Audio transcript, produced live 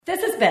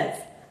This is Biz.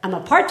 I'm a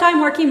part-time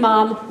working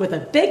mom with a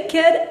big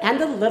kid and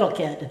a little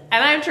kid.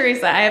 And I'm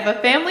Teresa. I have a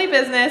family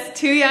business,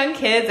 2 young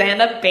kids,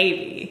 and a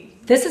baby.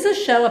 This is a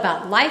show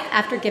about life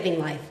after giving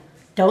life.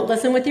 Don't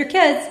listen with your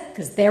kids,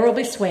 because there will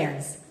be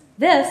swears.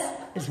 This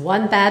is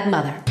One Bad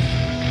Mother.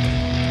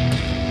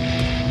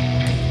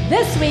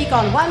 This week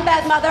on One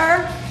Bad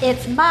Mother,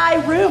 it's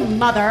My Room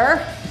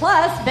Mother.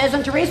 Plus, Biz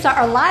and Teresa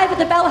are live at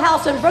the Bell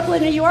House in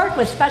Brooklyn, New York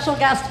with special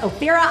guest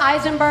Ophira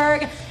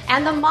Eisenberg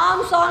and the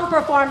mom song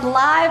performed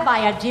live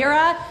by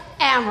Adira,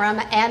 Amram,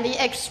 and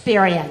The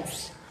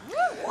Experience.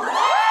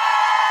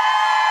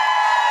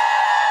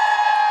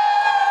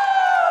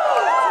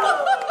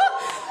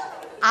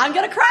 I'm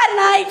going to cry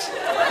tonight.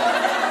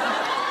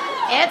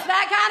 It's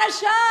that kind of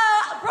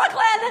show.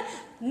 Brooklyn,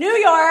 New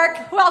York.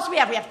 Who else do we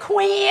have? We have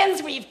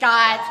Queens. We've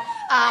got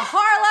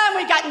Harlem.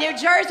 We've got New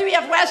Jersey. We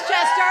have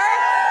Westchester.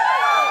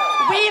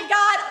 We've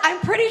got, I'm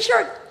pretty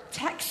sure,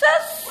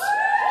 Texas.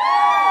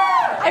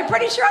 I'm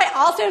pretty sure I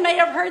also may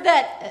have heard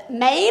that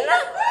Maine.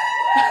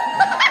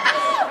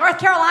 North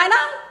Carolina.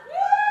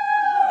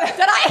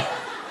 Did I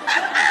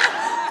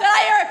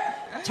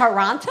hear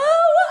Toronto?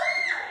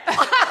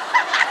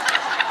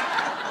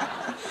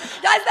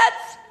 Guys,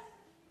 that's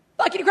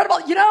fucking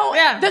incredible. You know,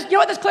 you know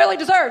what this clearly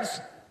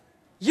deserves?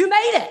 You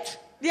made it.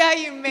 Yeah,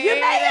 you made it.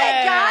 You made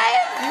it, guys.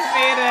 You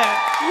made it.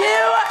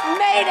 You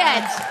made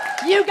it.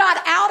 You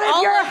got out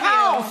of your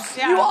house.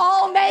 You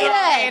all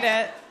made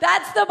it.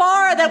 That's the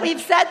bar that we've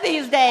set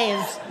these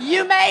days.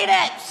 You made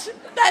it.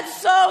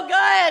 That's so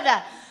good.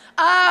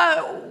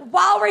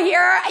 While we're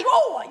here,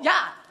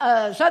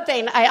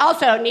 something I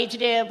also need to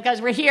do,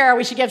 because we're here,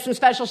 we should give some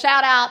special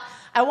shout out.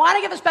 I want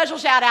to give a special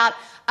shout out.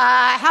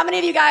 How many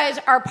of you guys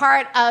are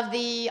part of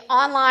the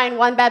online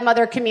One Bad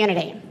Mother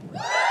community?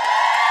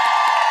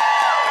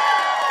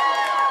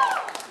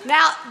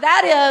 Now,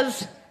 that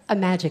is a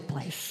magic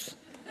place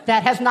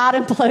that has not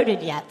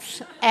imploded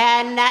yet.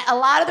 And a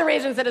lot of the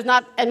reasons it has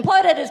not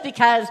imploded is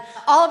because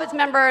all of its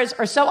members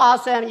are so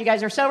awesome. You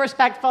guys are so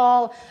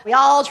respectful. We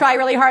all try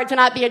really hard to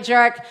not be a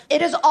jerk.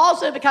 It is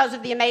also because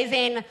of the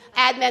amazing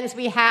admins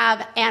we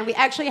have. And we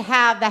actually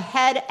have the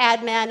head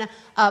admin,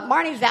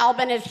 Marnie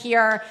Zalbin is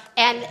here.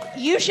 And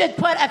you should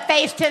put a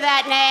face to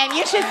that name.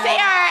 You should see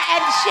her.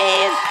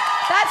 And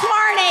that's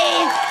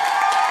Marnie.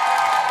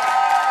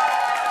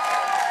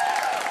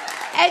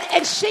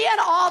 And she and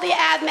all the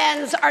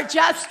admins are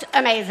just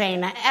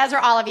amazing, as are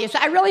all of you. So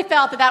I really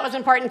felt that was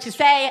important to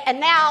say.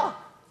 And now,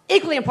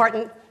 equally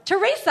important,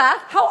 Teresa,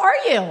 how are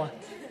you?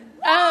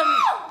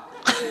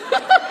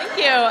 Thank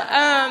you.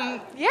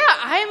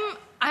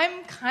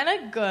 I'm kind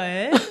of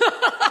good.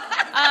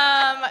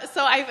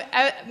 So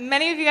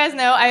many of you guys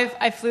know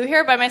I flew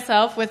here by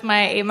myself with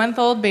my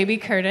 8-month-old baby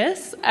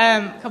Curtis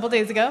a couple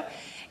days ago.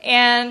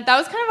 And that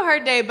was kind of a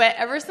hard day, but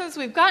ever since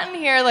we've gotten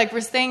here, like,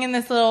 we're staying in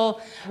this little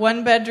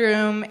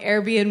 1-bedroom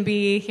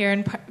Airbnb here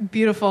in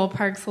beautiful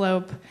Park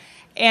Slope.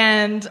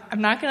 And I'm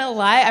not going to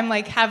lie, I'm,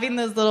 like, having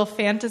those little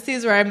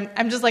fantasies where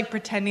I'm just, like,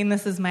 pretending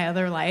this is my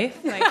other life.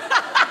 Like,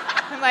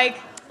 I'm like,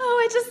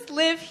 I just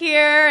live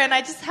here, and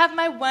I just have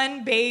my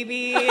one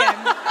baby, and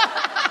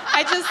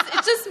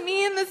it's just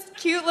me and this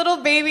cute little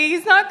baby.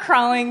 He's not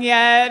crawling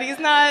yet. He's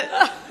not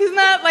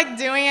like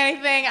doing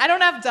anything. I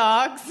don't have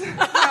dogs. No.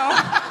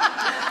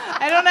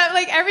 I don't have,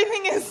 like,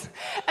 everything is,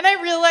 and I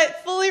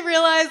fully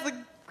realize the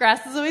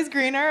grass is always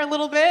greener a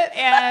little bit,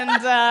 and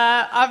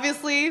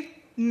obviously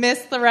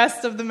miss the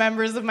rest of the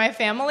members of my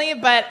family,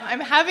 but I'm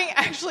having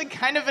actually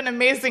kind of an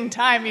amazing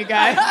time, you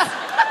guys.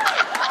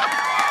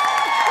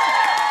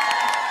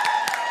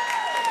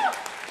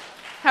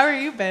 How are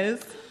you,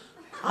 Biz?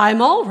 I'm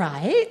all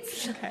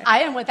right. Okay.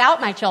 I am without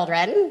my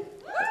children.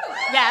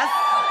 Yes.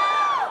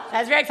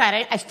 That's very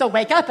exciting. I still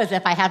wake up as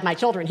if I had my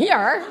children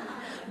here.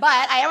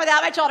 But I am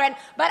without my children.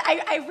 But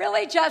I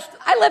really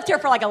I lived here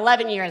for like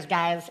 11 years,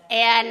 guys.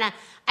 And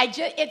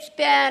it's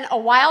been a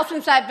while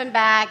since I've been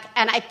back.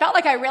 And I felt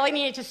like I really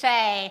needed to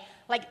say,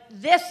 like,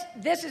 this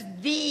is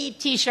the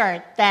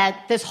T-shirt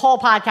that this whole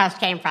podcast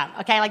came from,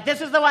 okay? Like, this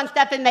is the one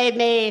Stephen made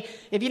me.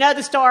 If you know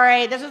the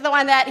story, this is the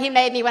one that he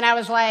made me when I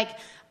was like,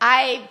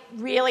 I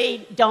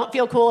really don't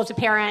feel cool as a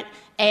parent,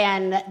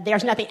 and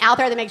there's nothing out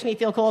there that makes me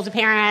feel cool as a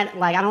parent.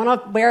 Like, I don't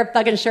want to wear a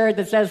fucking shirt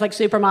that says, like,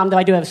 Supermom, though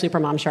I do have a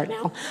Supermom shirt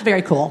now.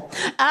 Very cool.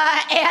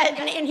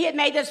 And he had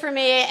made this for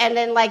me, and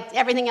then, like,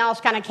 everything else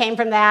kind of came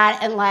from that.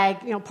 And,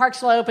 like, you know, Park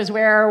Slope is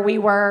where we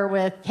were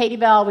with Katie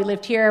Bell. We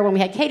lived here when we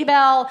had Katie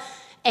Bell.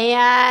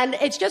 And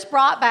it's just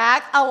brought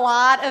back a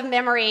lot of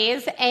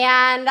memories.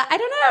 And I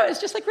don't know,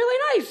 it's just like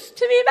really nice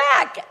to be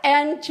back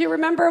and to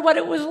remember what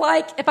it was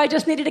like if I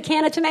just needed a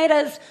can of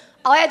tomatoes.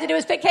 All I had to do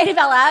was pick Katie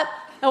Bell up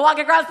and walk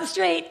across the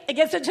street and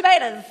get some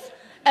tomatoes.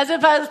 As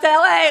opposed to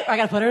LA, where I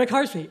got to put her in a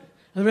car seat. And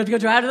then we have to go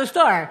drive to the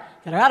store,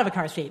 get her out of a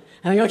car seat,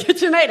 and then go get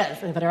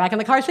tomatoes. And put her back in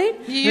the car seat.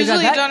 You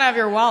usually don't have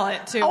your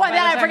wallet, too. Oh, and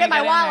then I forget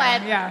my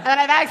wallet. Yeah. And then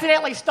I've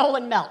accidentally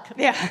stolen milk.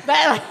 Yeah.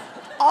 But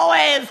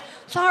always...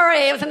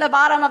 Sorry, it was in the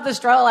bottom of the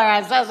stroller.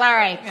 I'm so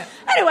sorry. Yeah.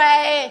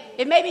 Anyway,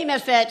 it made me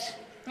miss it,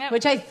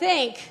 which I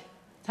think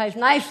ties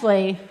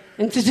nicely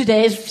into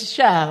today's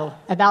show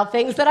about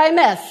things that I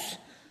miss,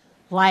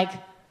 like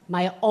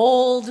my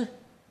old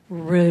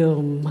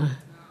room.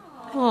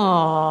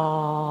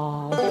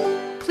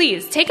 Aww.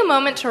 Please take a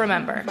moment to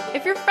remember,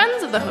 if you're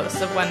friends of the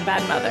hosts of One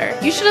Bad Mother,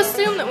 you should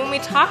assume that when we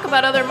talk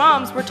about other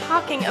moms, we're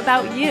talking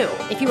about you.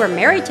 If you were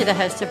married to the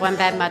hosts of One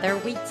Bad Mother,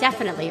 we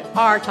definitely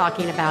are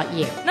talking about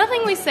you.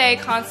 Nothing we say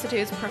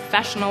constitutes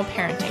professional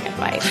parenting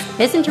advice.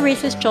 Liz and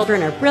Teresa's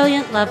children are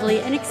brilliant,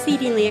 lovely, and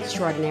exceedingly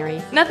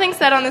extraordinary. Nothing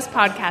said on this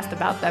podcast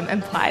about them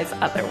implies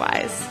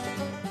otherwise.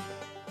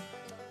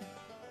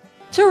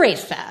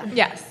 Teresa.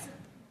 Yes.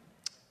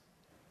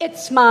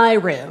 It's my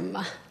room,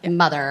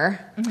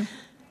 mother. Mm-hmm.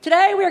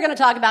 Today we are going to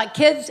talk about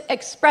kids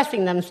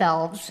expressing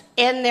themselves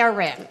in their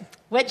room,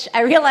 which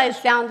I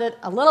realized sounded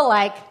a little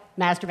like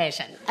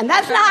masturbation. And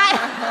that's not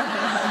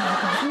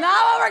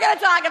what we're going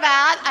to talk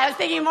about. I was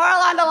thinking more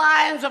along the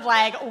lines of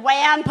like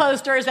Wham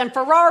posters and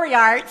Ferrari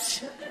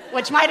art,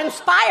 which might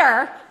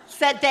inspire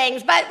said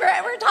things, but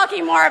we're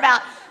talking more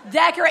about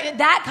decorate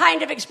that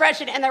kind of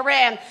expression in the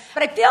room.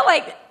 But I feel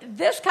like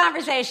this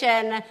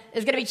conversation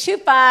is going to be too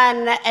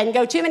fun and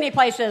go too many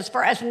places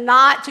for us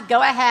not to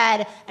go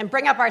ahead and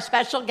bring up our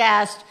special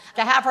guest,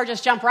 to have her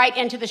just jump right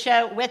into the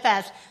show with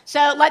us.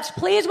 So let's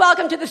please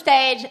welcome to the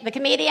stage the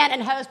comedian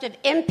and host of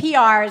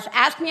NPR's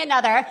Ask Me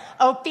Another,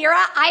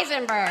 Ophira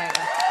Eisenberg.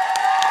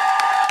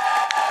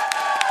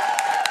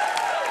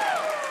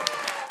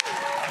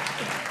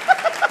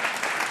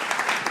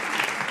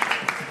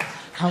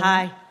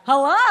 Hi.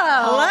 Hello.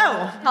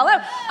 Hello. Hello.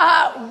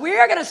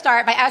 We're going to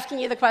start by asking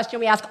you the question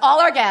we ask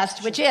all our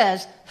guests, which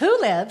is, who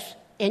lives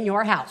in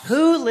your house?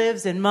 Who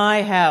lives in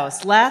my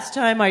house? Last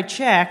time I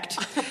checked,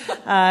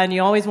 and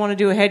you always want to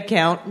do a head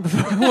count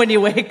when you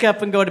wake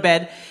up and go to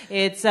bed,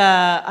 it's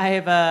I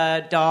have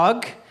a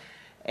dog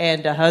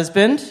and a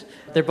husband.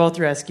 They're both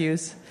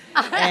rescues.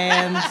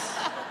 And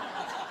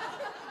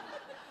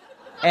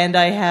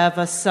I have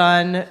a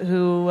son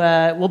who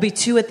will be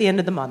 2 at the end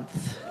of the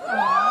month.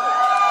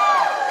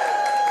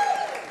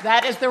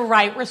 That is the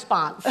right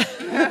response.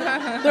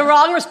 The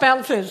wrong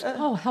response is,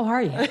 oh, how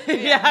are you?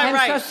 Yeah, I'm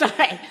right. so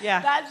sorry.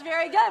 Yeah. That's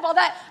very good. Well,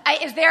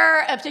 is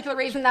there a particular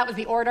reason that was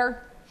the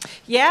order?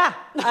 Yeah.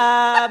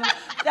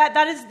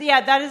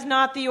 That is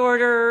not the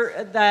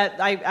order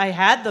that I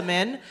had them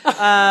in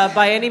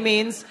by any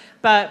means.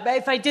 But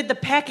if I did the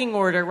pecking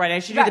order, right, I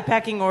should do the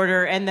pecking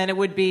order, and then it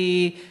would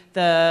be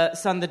the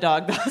son, the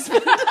dog, the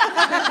husband.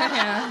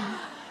 Yeah.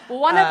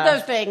 One of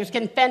those things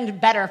can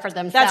fend better for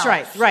themselves.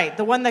 That's right.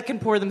 The one that can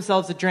pour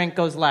themselves a drink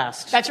goes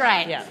last. That's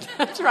right. Yeah.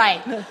 That's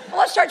right. Well,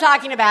 let's start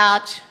talking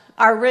about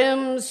our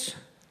rooms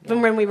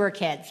from when we were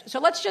kids.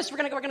 So we're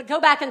gonna go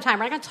back in time.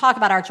 We're not gonna talk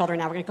about our children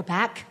now. We're gonna go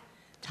back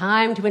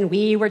time to when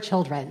we were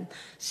children.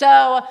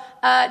 So,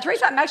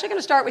 Teresa, I'm actually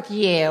gonna start with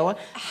you.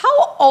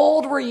 How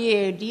old were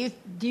you? Do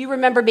you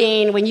remember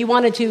being when you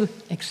wanted to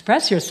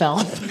express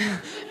yourself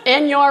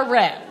in your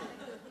room?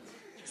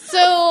 So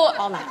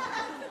all night.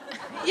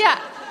 Yeah.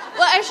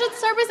 Well, I should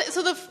start by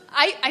saying,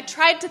 I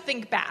tried to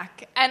think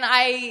back, and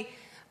I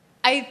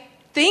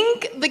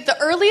think, like, the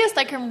earliest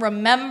I can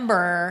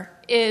remember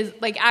is,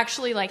 like,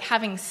 actually, like,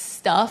 having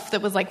stuff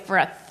that was, like, for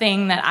a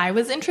thing that I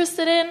was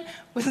interested in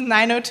was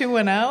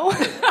 90210. And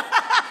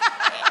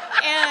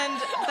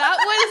that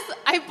was,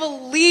 I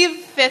believe,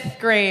 5th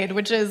grade,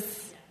 which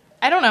is,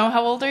 I don't know,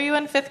 how old are you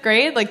in 5th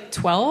grade? Like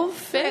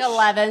 12-ish? Like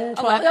 11,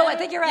 12. No, I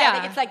think you're right.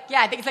 Yeah.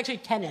 I think it's actually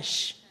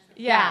 10-ish.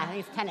 Yeah, I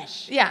think it's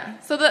 10-ish. Yeah,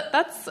 so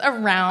that's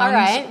around all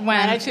right. when...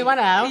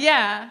 90210.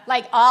 Yeah.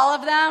 Like all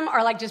of them,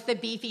 or like just the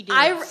beefy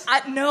dudes?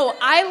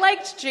 I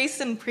liked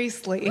Jason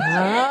Priestley. Oh,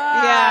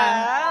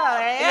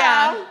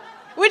 yeah.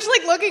 Which,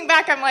 like, looking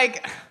back, I'm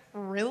like,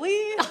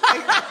 really?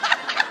 Like,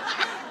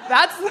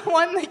 that's the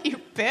one that you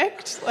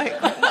picked? Like,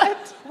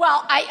 what?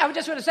 Well, I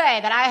just want to say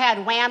that I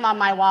had Wham on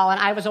my wall, and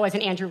I was always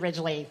an Andrew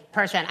Ridgeley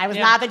person. I was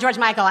not the George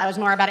Michael. I was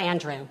more about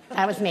Andrew.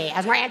 That was me. I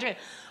was more Andrew.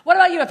 What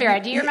about you,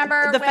 Ophira? Do you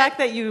remember... The fact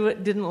that you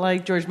didn't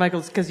like George Michael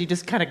is because you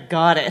just kind of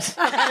got it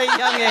at a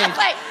young age.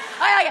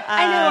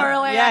 I knew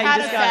early. Yeah, I had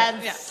you just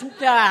a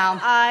sense.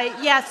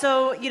 Yeah.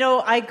 So,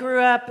 I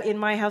grew up in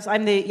my house.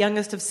 I'm the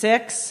youngest of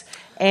 6.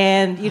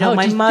 And,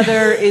 my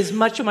mother is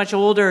much, much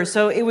older.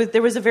 So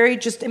there was a very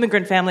just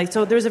immigrant family.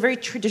 So there was a very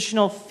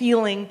traditional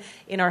feeling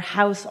in our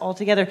house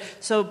altogether.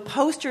 So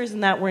posters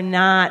and that were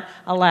not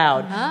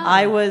allowed. Oh.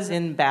 I was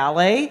in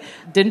ballet.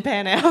 Didn't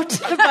pan out.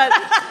 But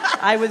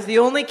I was the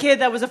only kid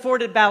that was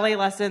afforded ballet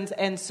lessons.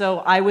 And so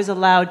I was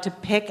allowed to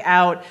pick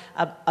out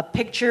a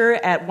picture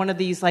at one of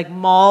these like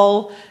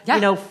mall,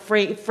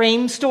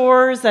 frame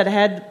stores that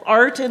had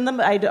art in them.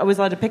 I was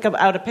allowed to pick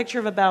out a picture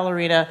of a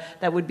ballerina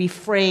that would be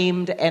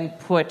framed and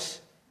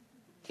put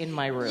in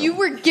my room. You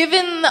were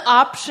given the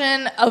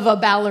option of a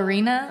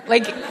ballerina?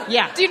 Like,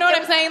 yeah. Do you know what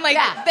I'm saying? Like,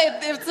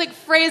 it's like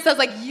phrased as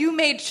like, you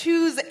may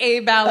choose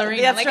a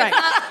ballerina. That's like, right.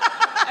 It's not,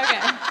 okay.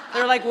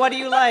 They're like, what do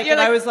you like? You're and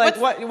like, I was like,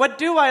 what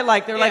do I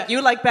like? They're like,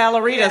 you like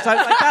ballerinas. Yeah. I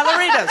was like,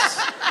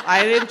 ballerinas.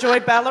 I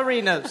enjoy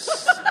ballerinas.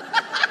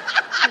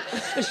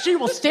 She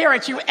will stare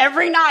at you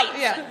every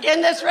night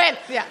in this room.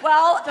 Yeah.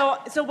 Well,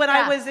 so when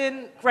I was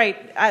in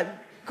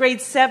grade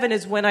 7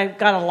 is when I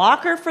got a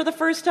locker for the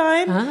first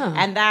time,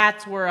 and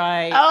that's where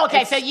I. Oh,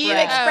 okay. So you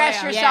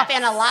express yourself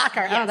in a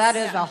locker. Yes. Oh, that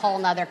is a whole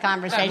nother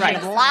conversation.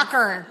 Right.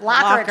 Locker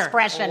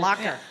expression.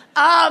 Locker.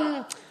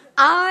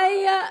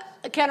 I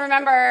can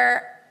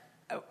remember.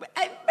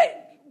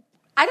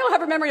 I don't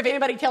have a memory of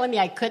anybody telling me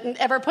I couldn't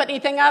ever put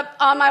anything up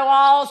on my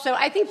wall. So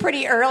I think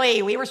pretty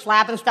early we were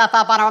slapping stuff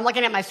up on our. I'm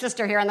looking at my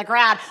sister here in the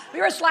crowd.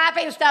 We were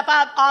slapping stuff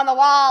up on the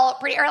wall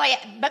pretty early.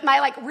 But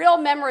my real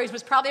memories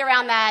was probably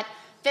around that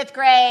 5th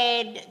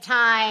grade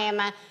time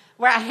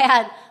where I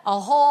had a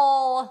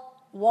whole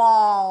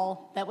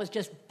wall that was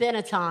just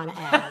Benetton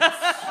ads.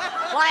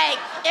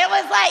 It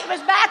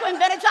was back when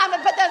Benetton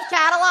would put those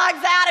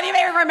catalogs out.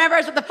 Anybody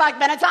remembers what the fuck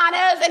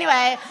Benetton is?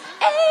 Anyway,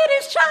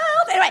 80s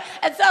child. Anyway,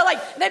 and so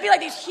there'd be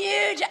these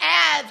huge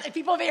ads of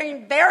people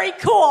being very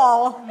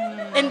cool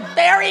in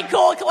very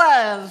cool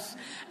clothes.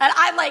 And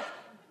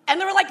and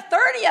there were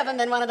 30 of them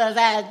in one of those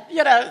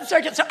ads,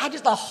 searches. So I had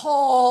just the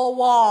whole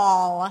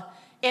wall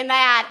in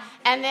that.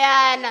 And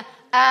then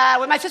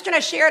when my sister and I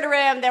shared a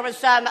room, there was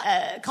some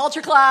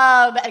culture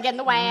club, again,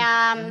 the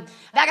Wham,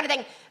 that kind of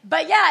thing.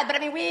 But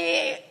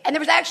and there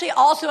was actually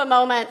also a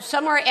moment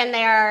somewhere in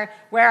there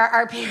where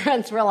our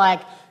parents were like,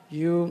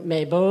 you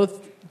may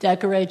both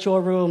decorate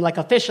your room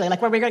officially,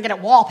 where we're going to get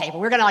it wallpaper.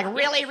 We're going to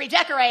really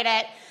redecorate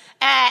it.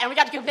 And we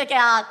got to go pick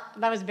out,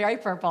 that was very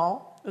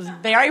purple. It was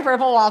very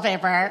purple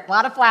wallpaper, a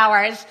lot of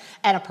flowers,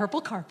 and a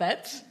purple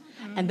carpet.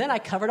 And then I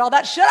covered all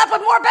that shit up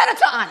with more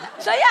Benetton.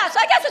 So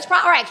I guess it's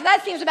all right. So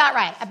that seems about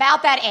right,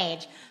 about that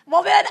age.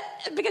 Well, then,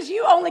 because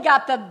you only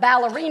got the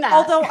ballerina.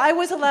 Although I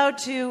was allowed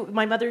to,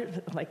 my mother,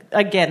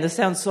 again, this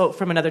sounds so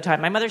from another time.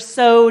 My mother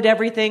sewed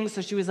everything,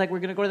 so she was like,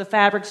 we're going to go to the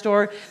fabric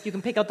store. You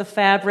can pick out the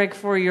fabric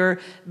for your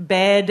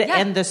bed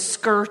and the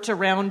skirt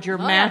around your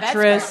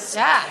mattress.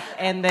 Yeah.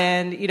 And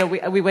then,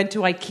 we went to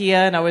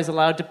IKEA, and I was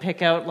allowed to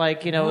pick out,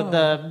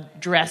 the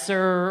dresser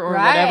or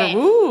whatever.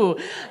 Ooh,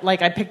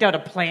 I picked out a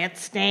plant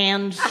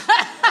stand.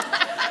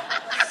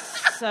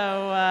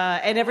 So,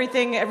 and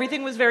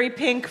everything was very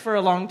pink for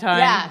a long time.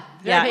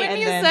 Yeah. When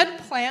you said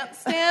plant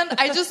stand,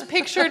 I just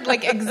pictured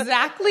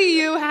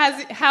exactly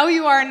how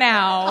you are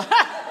now,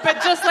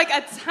 but just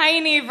a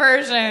tiny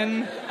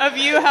version of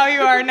you how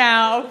you are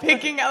now,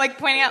 pointing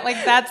out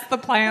that's the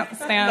plant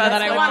stand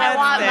that I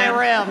want in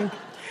my room.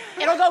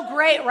 It'll go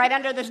great right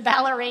under this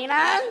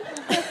ballerina.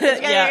 It's going to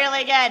be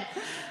really good.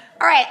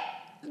 All right.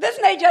 This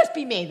may just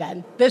be me,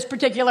 then, this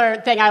particular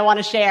thing I want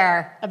to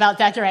share about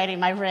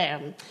decorating my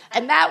room.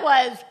 And that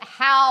was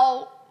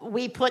how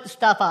we put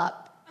stuff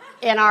up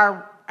in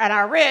our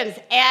rooms.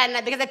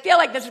 And because I feel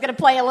like this is going to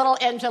play a little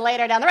into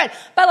later down the road.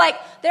 But,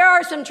 there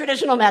are some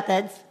traditional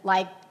methods,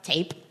 like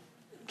tape,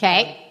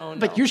 okay? Oh, no.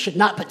 But you should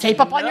not put tape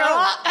up on your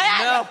wall.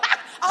 No.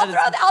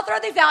 I'll throw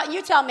these out.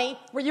 You tell me,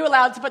 were you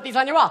allowed to put these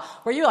on your wall?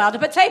 Were you allowed to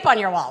put tape on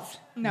your walls?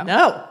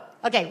 No.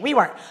 Okay, we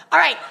were. All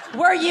right.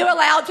 Were you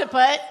allowed to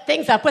put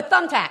things up with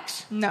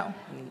thumbtacks? No.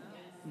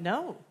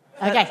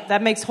 Okay.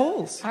 That makes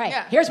holes. All right.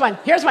 Yeah. Here's one.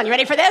 You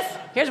ready for this?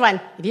 Here's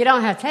one. If you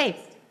don't have tape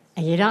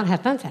and you don't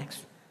have thumbtacks,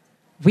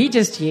 we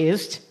just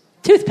used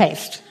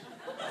toothpaste.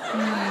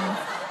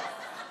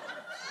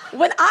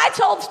 When I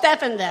told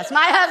Stefan this,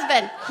 my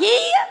husband,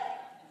 he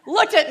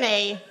looked at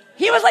me.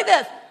 He was like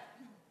this.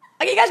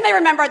 You guys may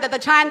remember that the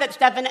time that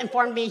Stefan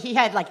informed me he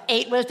had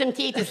 8 wisdom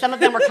teeth and some of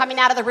them were coming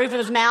out of the roof of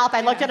his mouth,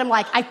 I looked at him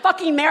like, I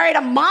fucking married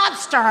a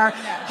monster.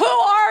 Yeah. Who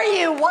are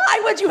you?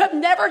 Why would you have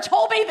never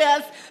told me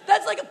this?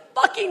 That's a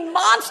fucking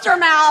monster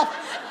mouth.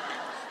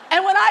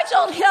 And when I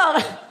told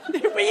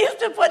him we used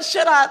to put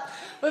shit up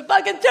with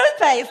fucking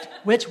toothpaste,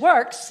 which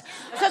works,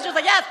 sister's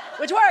like, yes,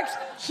 which works,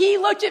 he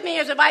looked at me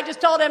as if I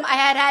just told him I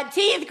had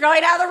teeth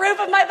growing out of the roof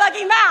of my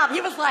fucking mouth.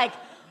 He was like,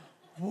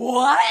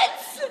 what?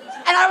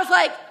 And I was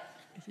like,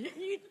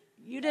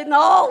 you didn't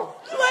all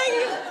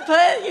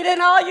you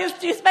didn't all use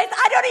toothpaste.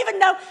 I don't even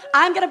know.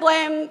 I'm going to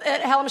blame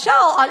Helen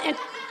Michelle on.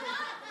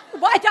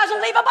 Well, it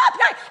doesn't leave a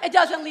mark. It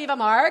doesn't leave a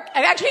mark.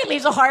 Actually, it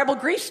leaves a horrible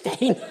grease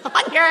stain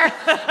on your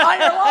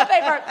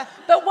wallpaper.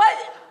 But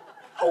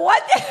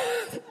what?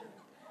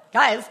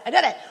 Guys, I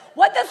did it.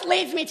 What this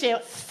leads me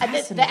to,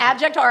 the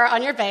abject horror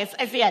on your face,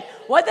 I see it.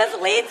 What this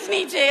leads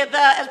me to,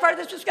 as part of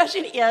this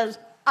discussion, is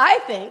I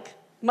think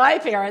my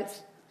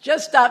parents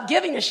just stopped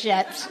giving a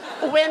shit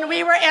when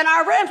we were in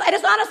our rooms. I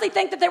just honestly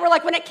think that they were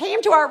when it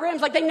came to our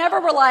rooms, they never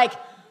were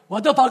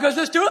what the fuck is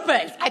this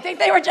toothpaste? I think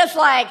they were just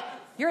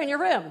you're in your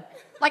room.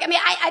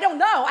 I don't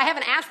know. I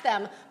haven't asked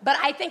them, but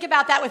I think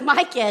about that with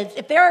my kids.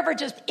 If they're ever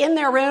just in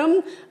their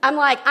room, I'm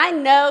I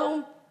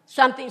know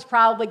something's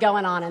probably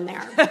going on in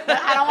there that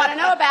I don't want to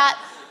know about.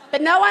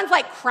 But no one's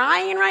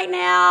crying right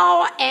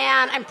now,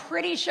 and I'm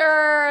pretty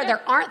sure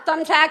there aren't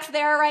thumbtacks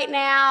there right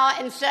now,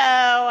 and so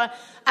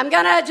I'm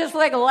gonna just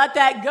let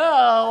that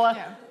go,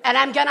 and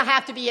I'm gonna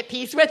have to be at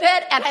peace with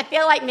it. And I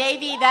feel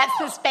maybe that's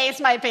the space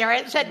my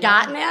parents had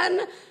gotten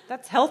in.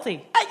 That's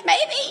healthy.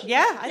 Maybe.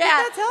 Yeah, I think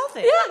that's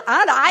healthy. Yeah,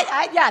 I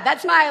don't know.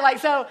 That's my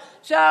so.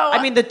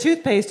 I mean, the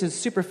toothpaste is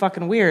super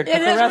fucking weird, but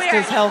the rest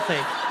is healthy.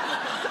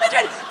 It's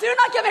children, do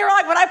not get me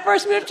wrong. When I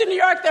first moved to New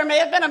York, there may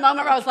have been a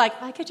moment where I was like,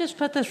 I could just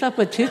put this up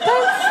with toothpaste?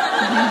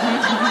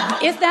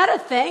 Is that a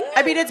thing?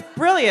 I mean, it's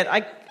brilliant.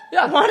 I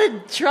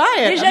want to try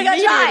it. You should go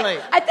immediately.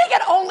 try. I think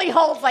it only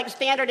holds like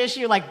standard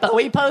issue like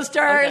Bowie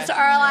posters or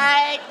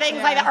like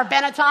things like that, or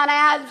Benetton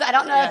ads. I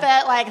don't know if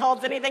it like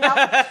holds anything else.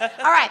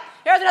 All right,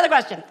 here's another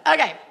question.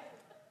 Okay.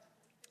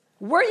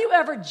 Were you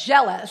ever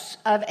jealous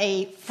of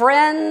a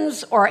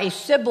friend's or a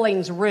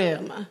sibling's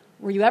room?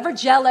 Were you ever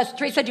jealous?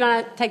 Teresa, do you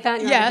want to take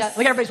that? Yes.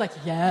 Like everybody's like,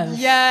 yes.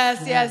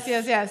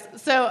 Yes.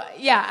 So,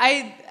 yeah,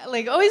 I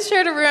always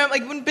shared a room.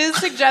 Like, when Biz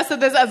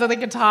suggested this as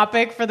a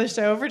topic for the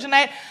show for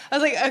tonight, I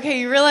was like, okay,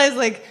 you realize,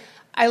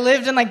 I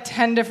lived in,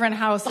 10 different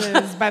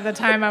houses by the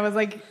time I was,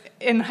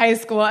 in high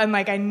school, and,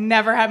 I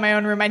never had my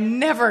own room. I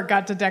never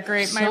got to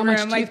decorate my room.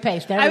 So much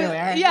toothpaste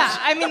everywhere.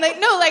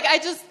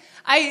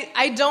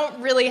 I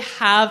don't really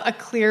have a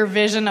clear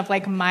vision of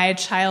my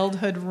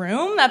childhood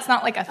room. That's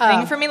not a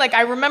thing for me.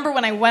 I remember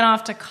when I went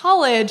off to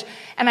college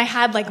and I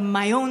had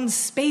my own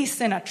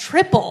space in a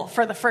triple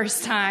for the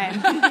first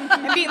time.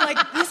 And being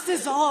this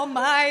is all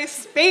my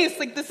space.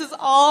 This is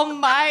all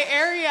my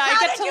area. How I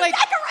get did to you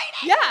decorate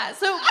it? Yeah.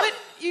 So, but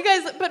you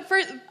guys,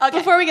 first,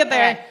 before we get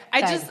there,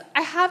 right.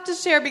 I have to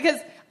share because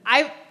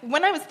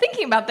when I was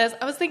thinking about this,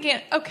 I was thinking,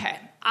 okay,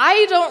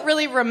 I don't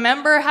really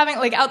remember having,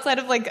 outside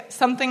of,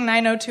 something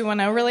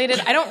 90210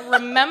 related, I don't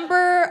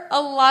remember a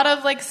lot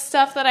of,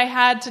 stuff that I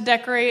had to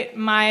decorate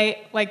my,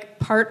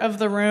 part of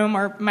the room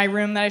or my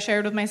room that I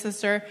shared with my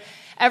sister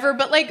ever.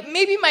 But,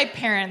 maybe my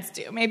parents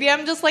do. Maybe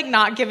I'm just,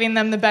 not giving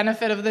them the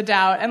benefit of the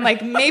doubt. And,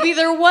 maybe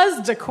there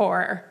was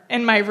decor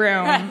in my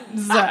room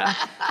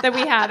that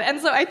we had. And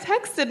so I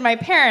texted my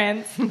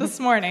parents this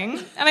morning,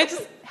 and I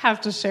just have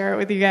to share it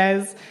with you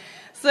guys.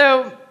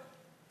 So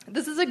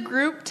this is a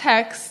group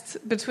text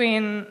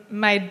between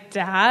my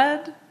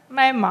dad,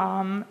 my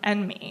mom,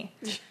 and me.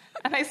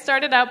 And I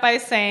started out by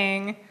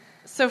saying,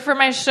 so for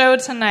my show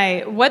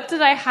tonight, what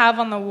did I have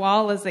on the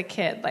wall as a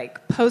kid?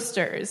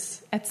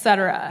 Posters,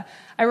 etc.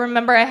 I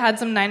remember I had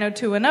some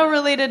 90210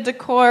 related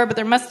decor, but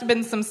there must have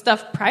been some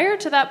stuff prior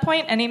to that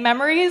point. Any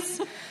memories?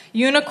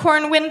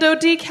 Unicorn window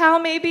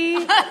decal,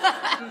 maybe?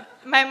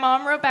 My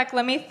mom wrote back,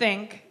 let me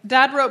think.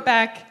 Dad wrote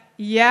back,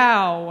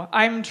 yow,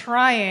 I'm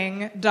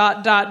trying, ... with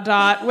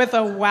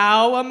a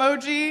wow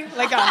emoji.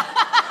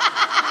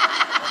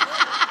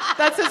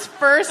 That's his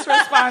first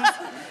response.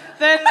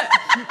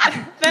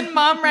 Then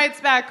mom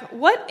writes back,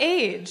 what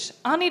age?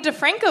 Ani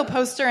DeFranco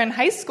poster in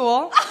high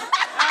school.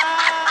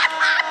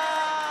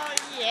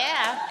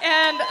 Yeah.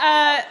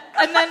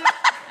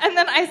 And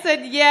then I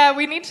said, yeah,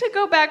 we need to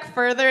go back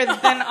further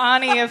than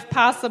Ani if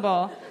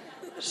possible.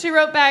 She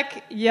wrote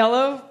back,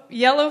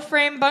 yellow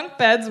frame bunk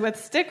beds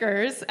with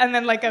stickers, and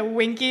then a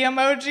winky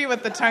emoji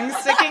with the tongue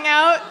sticking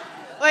out.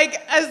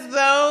 As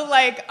though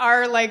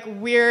our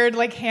weird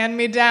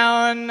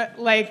hand-me-down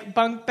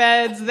bunk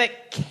beds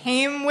that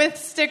came with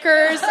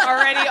stickers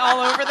already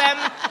all over them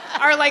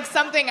are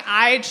something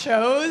I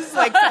chose,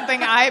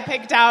 something I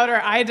picked out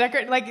or I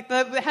decorated.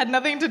 That had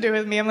nothing to do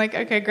with me. I'm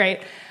okay, great.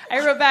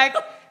 I wrote back,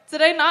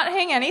 did I not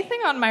hang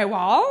anything on my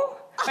wall?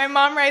 My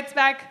mom writes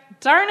back,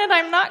 darn it,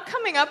 I'm not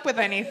coming up with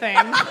anything.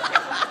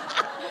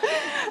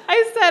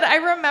 I said, I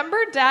remember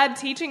Dad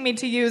teaching me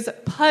to use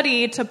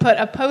putty to put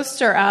a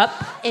poster up.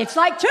 It's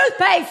like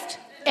toothpaste.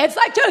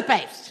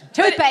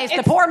 Toothpaste,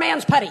 the poor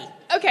man's putty.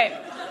 Okay.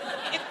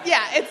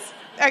 It's...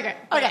 Okay.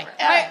 Okay.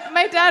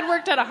 My dad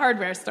worked at a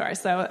hardware store,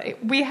 so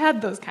we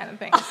had those kind of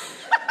things.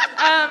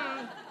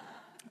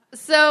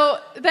 So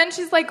then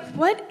she's like,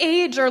 what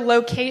age or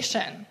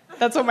location?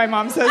 That's what my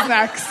mom says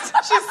next.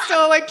 She's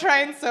still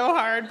trying so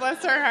hard,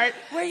 bless her heart.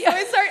 So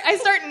I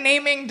start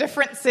naming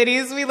different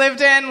cities we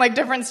lived in,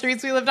 different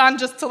streets we lived on,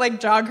 just to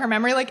jog her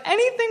memory,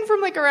 anything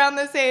from around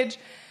this age.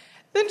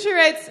 Then she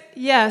writes,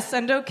 yes,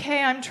 and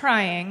okay, I'm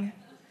trying.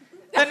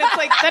 Then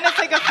it's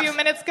a few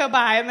minutes go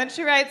by, and then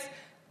she writes,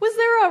 was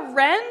there a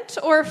Rent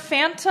or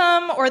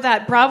Phantom or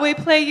that Broadway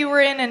play you were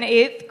in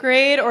 8th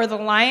grade or The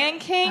Lion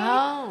King?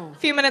 Oh. A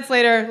few minutes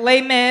later,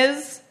 Les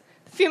Mis.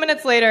 A few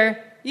minutes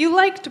later, you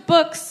liked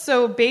books,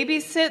 so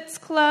Babysits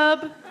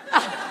Club.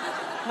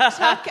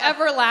 Tuck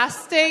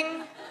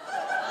Everlasting.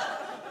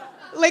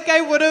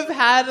 I would have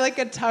had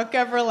a Tuck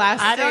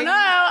Everlasting. I don't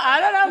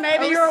know.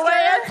 Maybe you were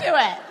way into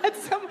it.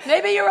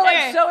 Maybe you were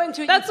so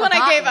into it. That's when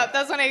I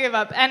gave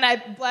up. And I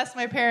bless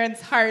my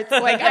parents' hearts.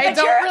 I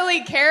don't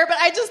really care, but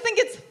I just think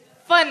it's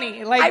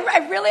funny.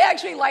 I really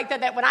actually like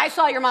that when I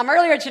saw your mom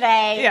earlier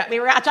today,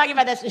 we were out talking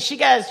about this, and she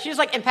was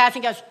in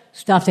passing, goes,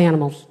 stuffed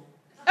animals.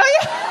 Oh,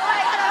 yeah.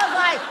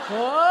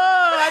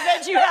 Oh, I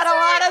bet you had a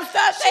lot of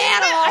stuffed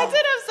animals. I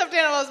did have stuffed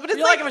animals, but it's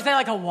was there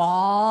a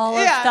wall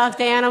of stuffed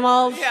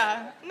animals?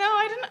 Yeah. No,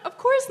 I didn't. Of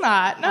course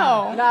not.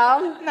 No.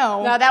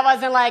 No, that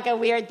wasn't a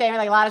weird thing,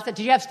 a lot of stuff.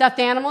 Did you have stuffed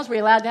animals? Were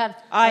you allowed to have?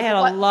 I had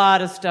a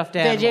lot of stuffed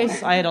animals. Did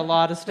you? I had a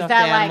lot of stuffed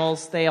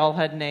animals. They all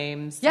had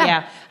names.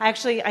 Yeah.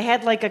 Actually, I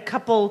had a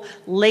couple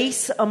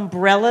lace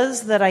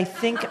umbrellas that I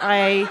think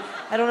I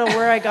don't know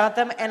where I got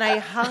them, and I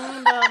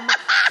hung them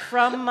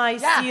from my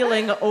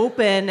ceiling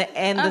open,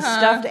 and the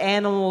stuffed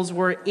animals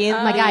were in.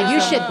 Oh my God, you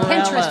should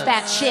umbrellas. Pinterest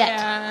that shit.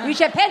 Yeah. You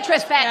should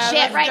Pinterest that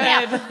shit right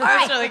now. good. All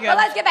right, really good. well,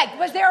 let's get back.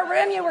 Was there a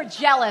room you were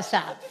jealous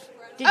of?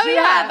 Did Oh you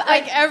yeah, have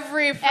like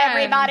every friend,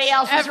 everybody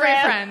else's every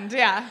room? friend,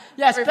 yeah,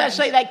 Yeah, Every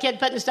especially friend. that kid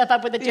putting stuff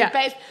up with the Yeah.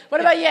 toothpaste.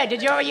 What about you?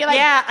 Did you like?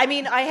 Yeah, I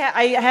mean,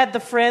 I had the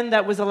friend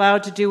that was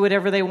allowed to do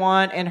whatever they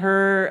want, and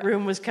her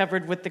room was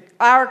covered with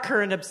our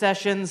current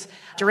obsessions,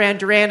 Duran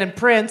Duran and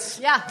Prince.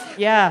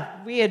 Yeah.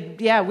 We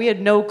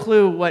had no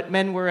clue what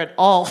men were at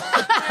all.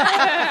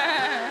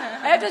 I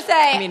have to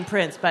say, I mean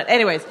Prince, but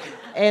anyways,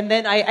 and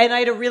then I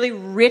had a really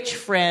rich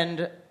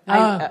friend.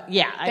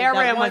 their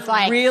room was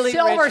like really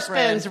Silver rich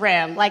friend. Spoon's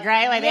room, like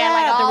right, like they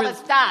had like all the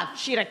stuff.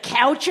 She had a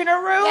couch in her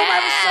room. Yeah. I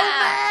was so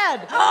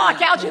mad. Oh, a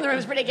couch in the room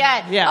is pretty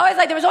good. Yeah.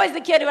 There was always the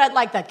kid who had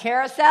like the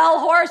carousel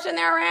horse in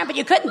their room, but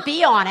you couldn't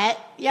be on it,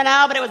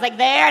 but it was like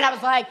there, and I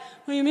was like,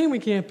 what do you mean we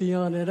can't be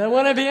on it? I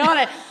want to be on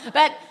it.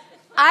 But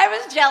I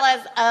was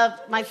jealous of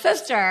my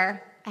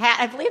sister.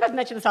 I believe I've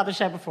mentioned this on the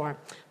show before.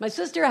 My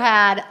sister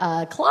had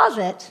a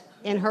closet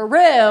in her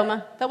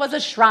room that was a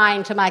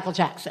shrine to Michael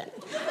Jackson.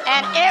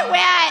 And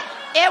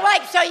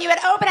so you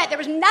would open it, there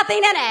was nothing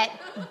in it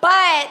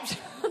but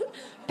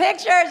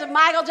pictures of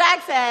Michael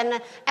Jackson,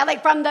 and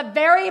like from the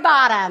very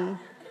bottom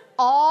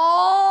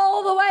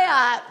all the way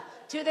up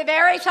to the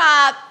very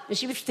top, and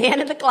she would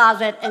stand in the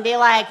closet and be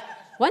like,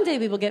 one day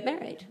we will get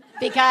married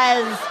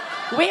because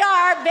we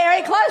are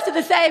very close to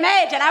the same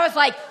age. And I was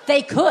like,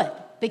 they could,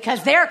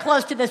 because they're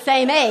close to the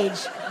same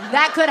age.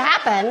 That could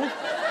happen.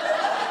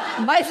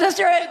 My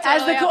sister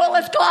has the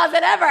coolest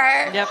closet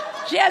ever. Yep.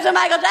 She has a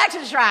Michael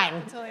Jackson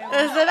shrine. It's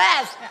the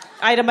best.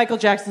 I had a Michael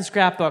Jackson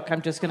scrapbook.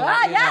 I'm just going to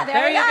let you know.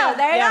 There you go.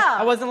 There you go.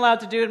 I wasn't allowed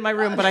to do it in my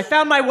room, but I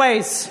found my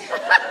ways.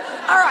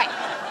 All right.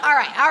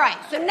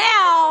 So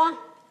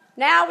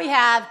now we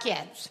have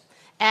kids,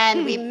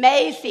 and we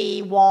may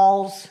see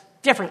walls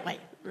differently.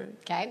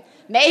 Okay?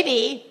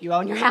 Maybe you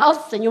own your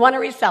house and you want to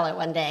resell it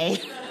one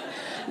day.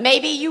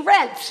 Maybe you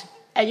rent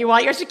and you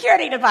want your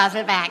security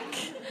deposit back.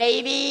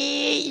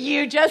 Maybe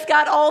you just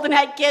got old and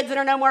had kids and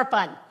are no more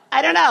fun.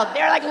 I don't know.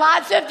 There are like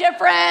lots of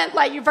different,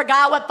 like you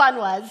forgot what fun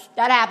was.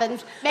 That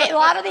happens. A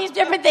lot of these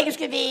different things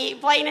could be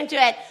playing into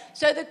it.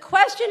 So the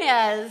question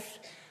is,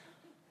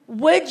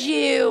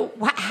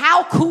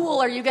 how cool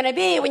are you going to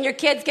be when your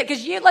kids get,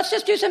 let's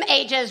just do some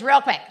ages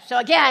real quick. So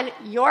again,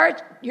 your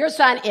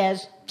son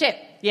is 2.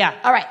 Yeah.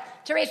 All right.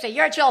 Teresa,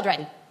 your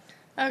children.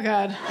 Oh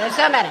God, There's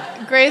so many.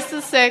 Grace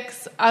is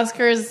 6,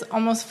 Oscar is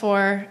almost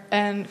 4,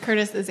 and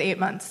Curtis is 8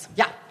 months.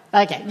 Yeah.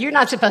 Okay. You're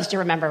not supposed to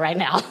remember right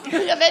now.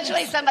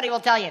 Eventually somebody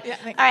will tell you. Yeah,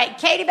 all right.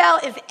 Katie Bell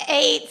is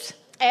 8,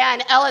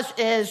 and Ellis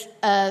is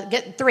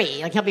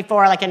 3. Like he'll be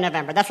 4 like in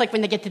November. That's like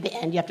when they get to the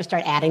end, you have to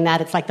start adding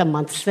that. It's like the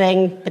months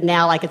thing, but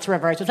now like it's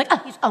reversed. It's like,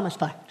 oh, he's almost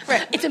 4.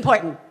 Right. It's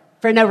important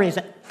for no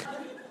reason.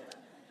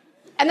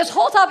 And this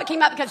whole topic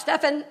came up because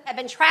Stefan had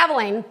been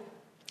traveling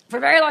for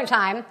a very long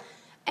time,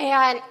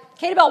 and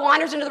Katie Bell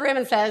wanders into the room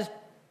and says,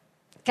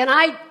 can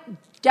I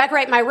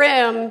decorate my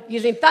room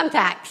using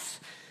thumbtacks?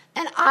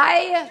 And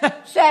I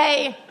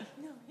say,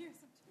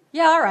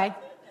 yeah, all right.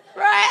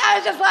 Right? I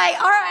was just like,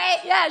 all right,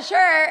 yeah,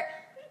 sure.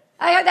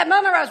 I had that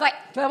moment where I was like,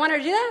 do I want her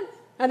to do that?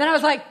 And then I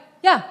was like,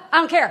 yeah, I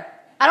don't care.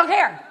 I don't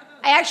care.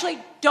 I actually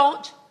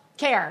don't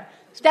care.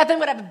 Stefan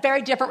would have a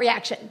very different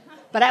reaction.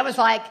 But I was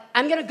like,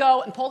 I'm going to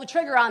go and pull the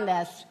trigger on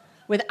this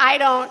with I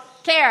don't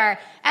care.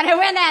 And I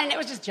went in and it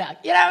was just junk.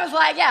 It was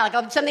like,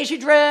 like some things you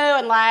drew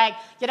and like,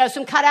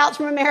 some cutouts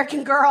from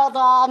American Girl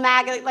doll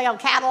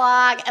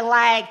catalog and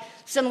like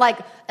some like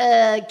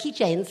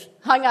keychains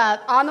hung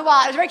up on the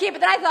wall. It was very cute.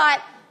 But then I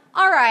thought,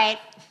 all right,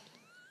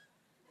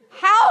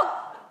 how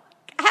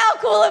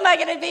cool am I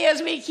going to be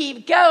as we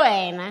keep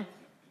going?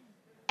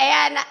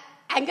 And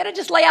I'm going to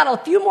just lay out a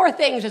few more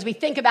things as we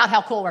think about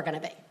how cool we're going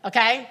to be,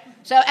 okay?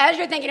 So as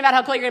you're thinking about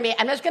how cool you're going to be,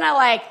 I'm just going to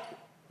like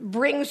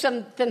bring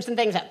some things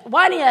up.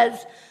 One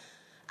is,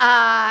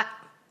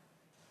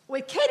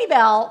 with Katie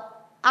Bell,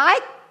 I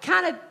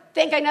kind of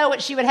think I know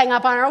what she would hang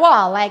up on her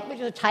wall. Like,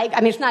 a tiger.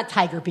 I mean, it's not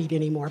Tiger Beat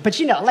anymore, but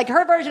like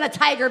her version of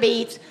Tiger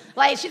Beat.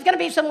 Like, she's going to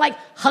be some like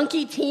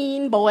hunky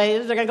teen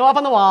boys. They're going to go up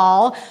on the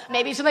wall.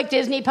 Maybe some like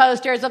Disney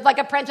posters of like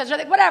a princess or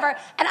whatever.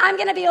 And I'm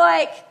going to be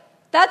like,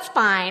 that's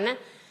fine.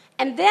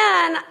 And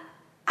then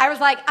I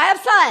was like, I have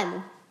a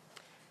son.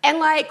 And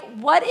like,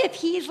 what if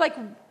he's like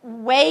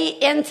way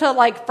into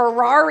like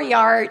Ferrari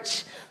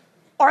art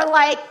or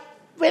like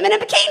women in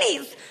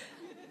bikinis?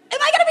 Am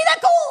I going to be that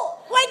cool?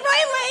 Like,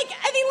 right? Like,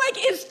 I mean, like,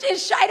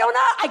 I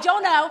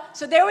don't know.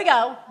 So there we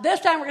go. This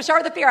time we're going to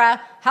start with Ophira.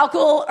 How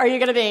cool are you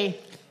going to be?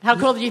 How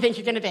cool do you think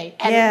you're going to be?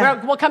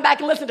 And we'll come back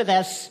and listen to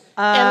this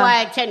in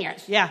like 10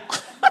 years. Yeah.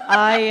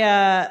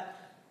 I'm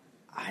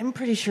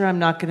pretty sure I'm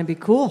not going to be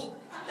cool.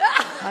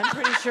 I'm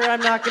pretty sure I'm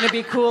not going to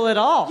be cool at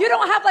all. You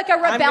don't have like a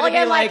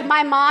rebellion like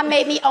my mom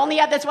made me only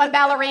have this one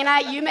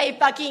ballerina. You may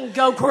fucking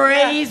go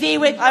crazy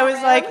with I was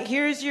like,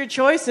 here's your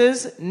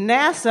choices.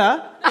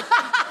 NASA.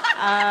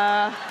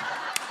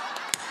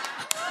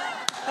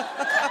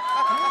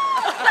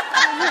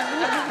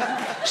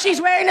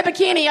 She's wearing a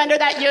bikini under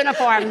that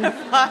uniform.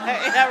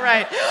 Yeah,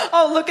 right.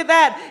 Oh, look at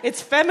that.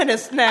 It's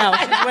feminist now.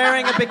 She's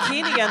wearing a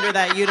bikini under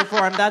that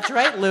uniform. That's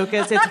right,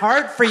 Lucas. It's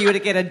hard for you to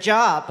get a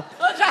job.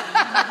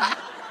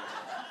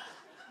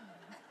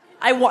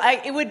 I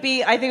think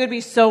it would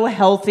be so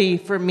healthy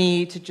for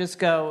me to just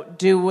go,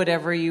 do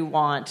whatever you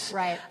want.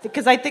 Right.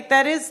 Because I think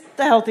that is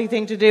the healthy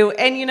thing to do.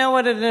 And you know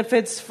what? And if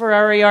it's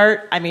Ferrari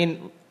art, I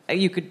mean,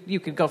 you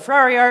could go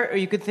Ferrari art, or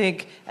you could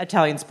think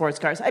Italian sports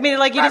cars. I mean,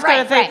 like, you just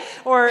gotta think.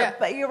 Or,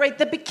 but you're right,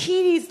 the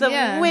bikinis,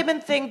 the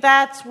women thing,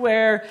 that's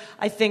where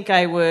I think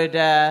I would,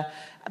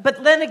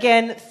 but then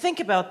again, think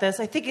about this.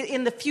 I think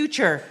in the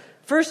future,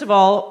 first of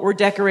all, we're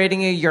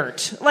decorating a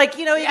yurt. Like,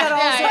 you gotta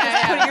also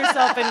put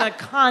yourself in the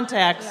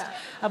context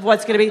of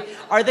what's going to be.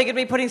 Are they going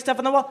to be putting stuff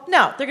on the wall?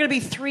 No, they're going to be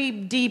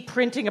 3D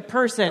printing a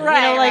person.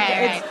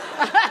 Right.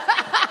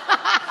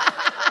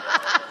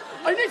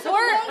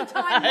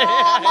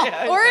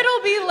 Or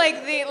it'll be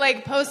like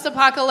the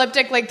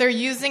post-apocalyptic, like they're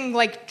using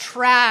like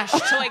trash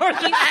to like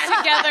piece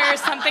together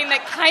something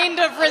that kind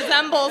of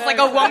resembles like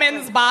a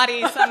woman's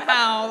body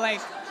somehow.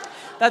 Like,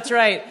 that's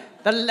right.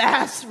 The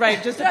last,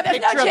 just a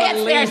picture of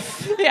a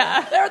leaf.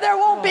 Yeah. There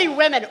won't be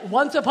women.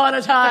 Once upon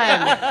a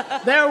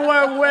time, there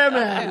were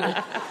women.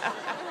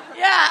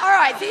 Yeah, all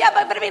right. So,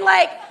 but I mean,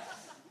 like,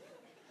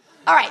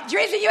 all right,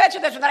 Teresa, you answer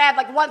this, and then I have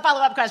like one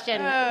follow-up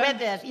question with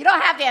this. You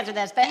don't have to answer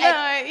this, but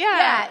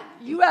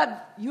you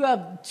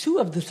have two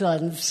of the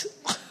sons.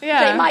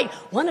 Yeah,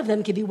 one of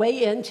them could be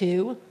way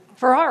into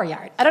Ferrari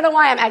art. I don't know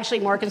why I'm actually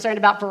more concerned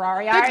about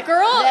Ferrari art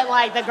than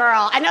like the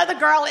girl. I know the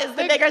girl is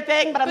the bigger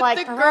thing, but I'm like,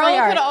 the Ferrari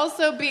girl art. could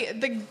also be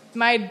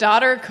my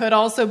daughter could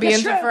also be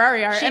into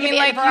Ferrari art. She I mean,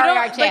 like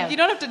you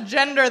don't have to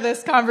gender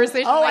this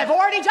conversation. Oh, I've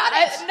already done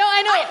it. No,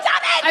 I know. I've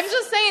done it. I'm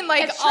just saying,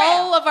 like,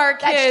 all of our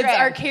kids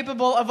are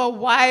capable of a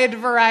wide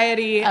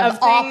variety of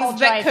things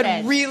that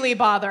could really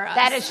bother us.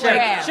 That is true.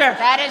 Sure.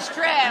 That is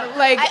true.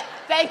 Like.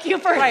 Thank you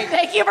for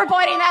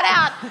pointing that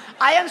out.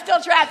 I am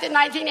still trapped in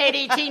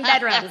 1980 teen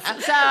bedrooms.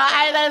 So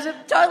that is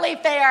totally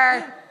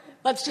fair.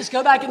 Let's just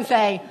go back and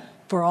say,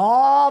 for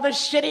all the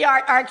shitty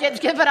art our kids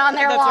can put on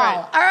their wall.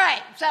 Right. All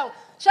right.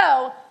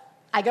 So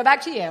I go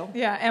back to you.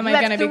 Yeah, am I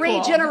going to be cool? You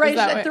have 3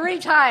 generations, 3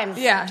 times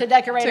to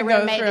decorate a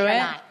room, maybe or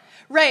not.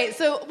 Right.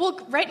 So,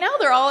 right now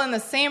they're all in the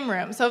same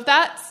room. So if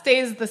that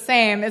stays the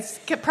same, it's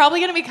probably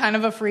going to be kind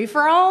of a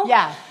free-for-all.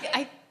 Yeah.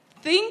 I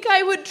think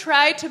I would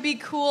try to be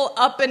cool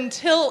up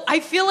until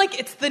I feel like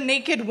it's the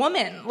naked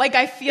woman. Like,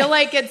 I feel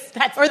like it's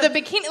or the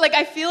bikini. Like,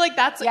 I feel like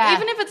that's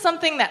even if it's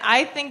something that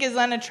I think is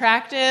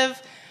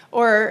unattractive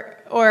or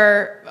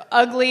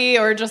ugly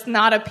or just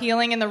not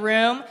appealing in the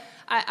room,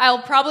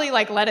 I'll probably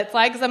like let it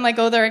slide because I'm like,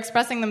 oh, they're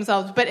expressing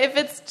themselves. But if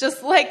it's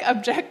just like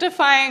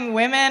objectifying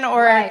women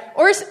or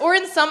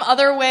in some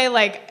other way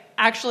like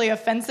actually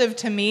offensive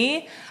to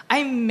me,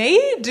 I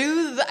may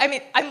do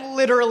I'm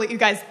literally, you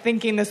guys,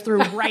 thinking this through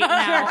right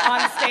now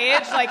on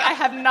stage. Like, I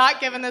have not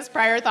given this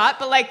prior thought,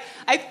 but like,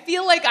 I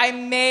feel like I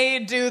may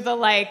do the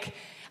like,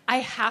 I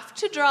have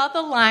to draw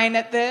the line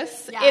at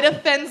this. Yeah. It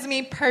offends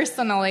me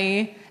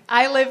personally.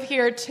 I live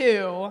here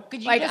too.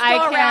 Could you just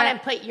go around and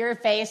put your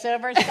face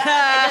over stuff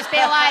and just be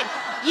like,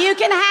 you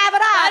can have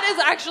it up? That is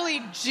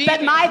actually genius.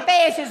 But my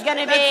face is going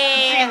to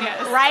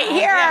be right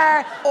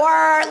here,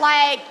 or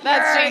like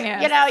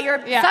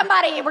you're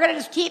somebody. We're going to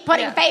just keep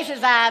putting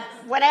faces up,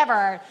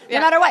 whatever, no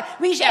matter what.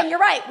 We should, and you're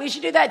right. We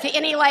should do that to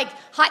any like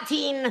hot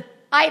teen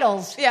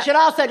idols. Yeah. Should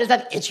also just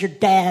have, it's your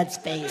dad's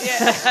face,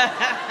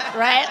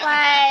 right?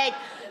 Like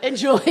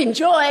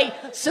enjoy,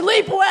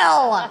 sleep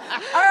well.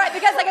 All right,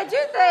 because like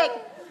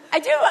I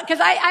do, because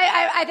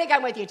I think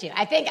I'm with you, too.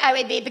 I think I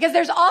would be, because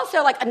there's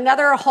also, like,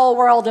 another whole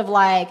world of,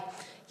 like,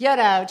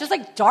 just,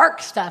 like,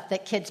 dark stuff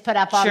that kids put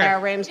up on their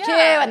rooms, too.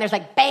 And there's,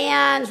 like,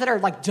 bands that are,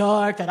 like,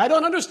 dark, that I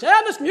don't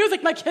understand this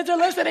music my kids are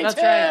listening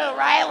to,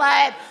 right?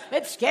 Like,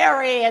 it's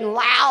scary and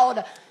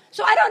loud.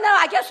 So I don't know.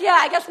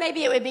 I guess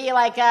maybe it would be,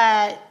 like,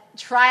 a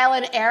trial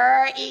and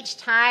error each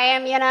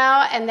time,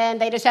 and then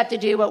they just have to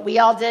do what we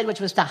all did, which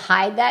was to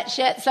hide that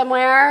shit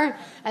somewhere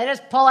and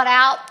just pull it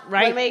out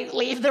when we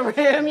leave the room,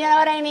 you know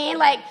what I mean?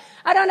 Like,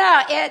 I don't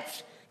know,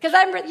 it's, because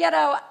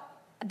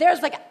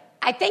there's like,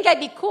 I think I'd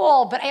be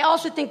cool, but I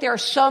also think there are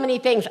so many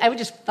things I would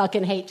just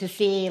fucking hate to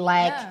see,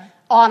 like,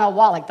 on a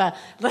wall, like the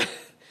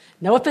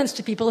no offense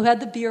to people who had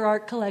the beer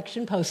art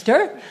collection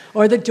poster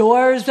or the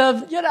doors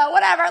of,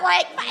 whatever.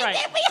 Like,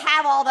 we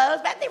have all those.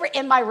 But they were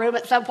in my room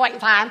at some point in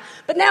time.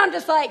 But now I'm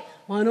just like,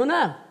 well, I don't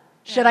know.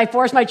 Should I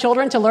force my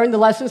children to learn the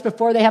lessons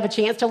before they have a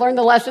chance to learn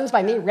the lessons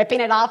by me ripping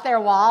it off their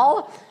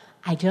wall?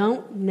 I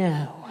don't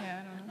know.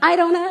 I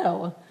don't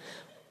know.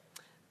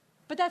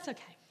 But that's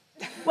okay.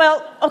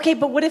 Well, okay,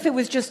 but what if it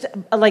was just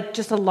a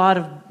lot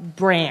of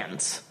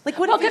brands? Like,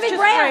 what if it could be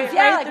brands?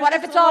 Like, what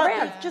if it's all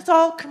brands? Just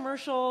all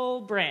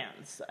commercial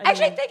brands.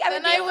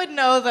 I would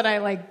know that I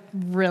like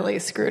really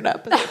screwed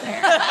up as a parent.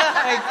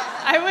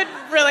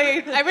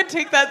 I would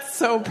take that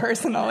so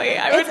personally.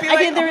 I would be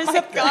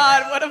like,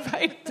 God, what have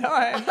I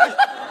done?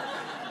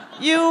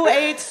 You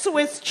ate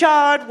Swiss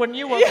chard when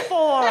you were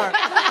 4.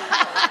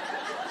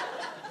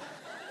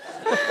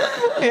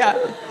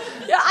 Yeah.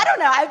 Yeah, I don't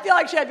know. I feel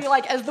like I'd be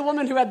like as the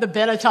woman who had the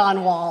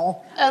Benetton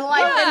wall and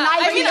like the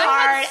nice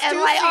art and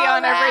like all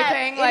on that.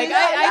 everything. Like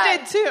I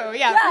did too.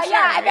 Yeah, for sure.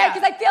 Yeah,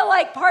 because I feel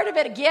like part of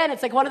it again,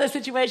 it's like one of those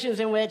situations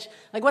in which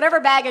like whatever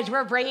baggage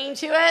we're bringing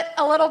to it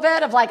a little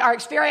bit of like our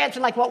experience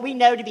and like what we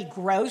know to be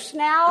gross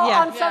now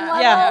on some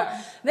level.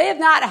 They have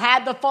not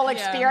had the full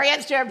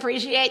experience to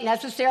appreciate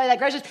necessarily that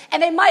grossness,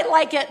 and they might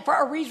like it for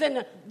a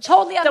reason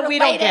totally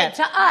unrelated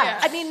to us.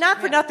 I mean, not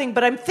for nothing,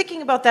 but I'm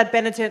thinking about that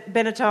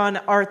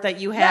Benetton art that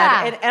you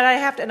had,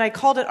 and I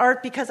called it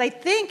art because I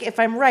think, if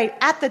I'm right,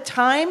 at the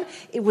time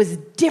it was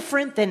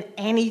different than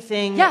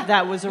anything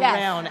that was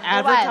around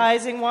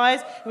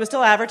advertising-wise. It was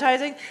still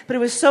advertising, but it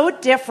was so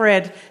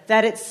different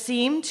that it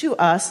seemed to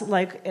us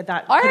like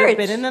that art could have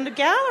been in the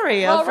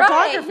gallery of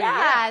photography.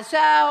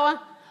 So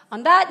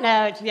on that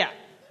note,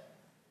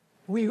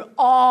 we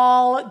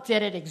all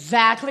did it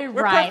exactly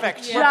right.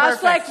 Perfect.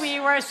 Just like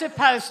we were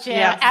supposed to.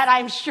 Yeah. And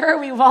I'm sure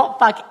we won't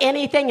fuck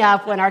anything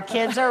up when our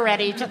kids are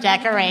ready to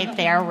decorate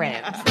their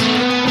rooms.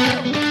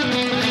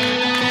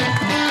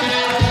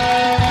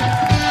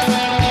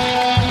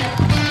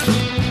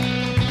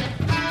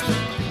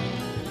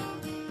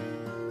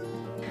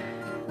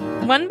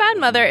 One Bad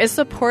Mother is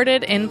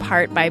supported in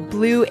part by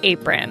Blue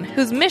Apron,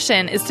 whose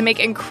mission is to make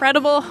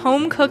incredible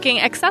home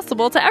cooking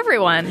accessible to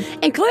everyone.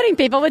 Including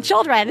people with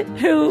children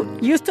who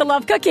used to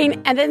love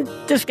cooking and then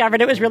discovered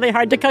it was really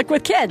hard to cook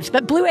with kids.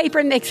 But Blue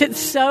Apron makes it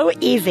so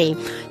easy.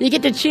 You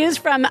get to choose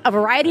from a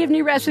variety of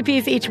new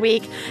recipes each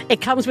week.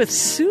 It comes with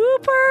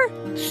super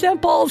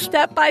simple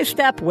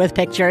step-by-step with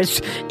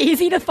pictures,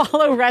 easy to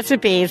follow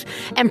recipes,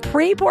 and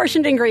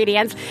pre-portioned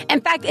ingredients.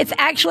 In fact, it's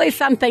actually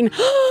something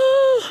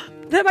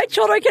that my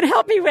children can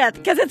help me with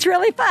because it's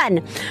really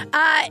fun.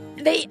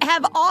 They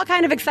have all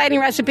kind of exciting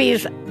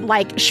recipes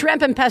like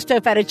shrimp and pesto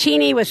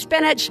fettuccine with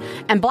spinach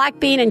and black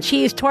bean and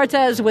cheese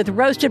tortas with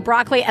roasted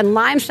broccoli and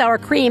lime sour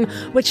cream,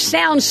 which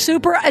sounds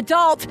super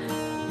adult,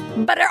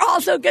 but are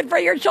also good for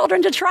your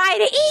children to try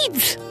to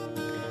eat.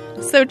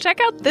 So check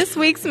out this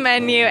week's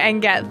menu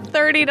and get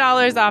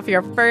 $30 off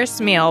your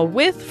first meal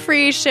with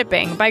free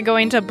shipping by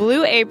going to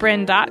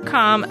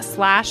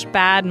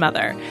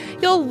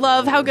blueapron.com/badmother. You'll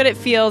love how good it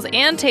feels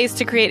and tastes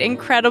to create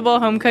incredible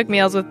home-cooked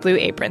meals with Blue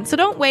Apron. So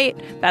don't wait.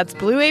 That's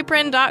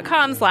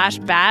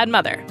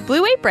blueapron.com/badmother.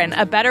 Blue Apron,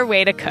 a better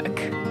way to cook.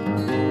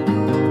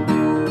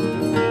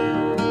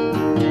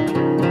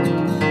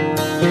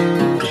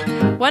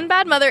 One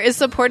Bad Mother is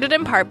supported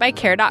in part by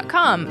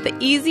Care.com, the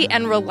easy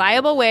and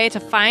reliable way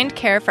to find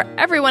care for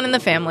everyone in the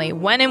family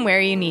when and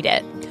where you need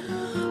it.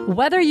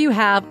 Whether you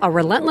have a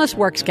relentless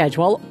work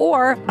schedule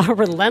or a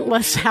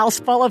relentless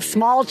house full of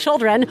small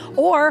children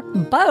or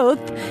both,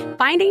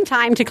 finding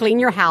time to clean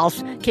your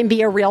house can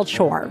be a real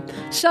chore.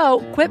 So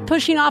quit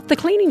pushing off the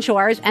cleaning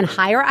chores and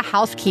hire a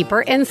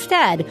housekeeper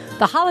instead.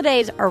 The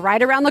holidays are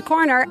right around the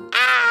corner.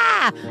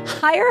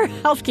 Hire a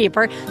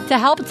housekeeper to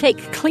help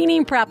take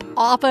cleaning prep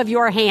off of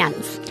your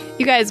hands.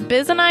 You guys,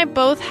 Biz and I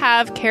both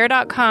have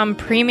Care.com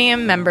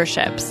premium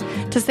memberships.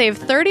 To save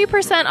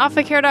 30% off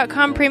a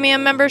Care.com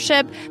premium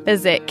membership,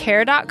 visit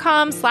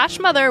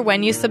care.com/mother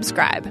when you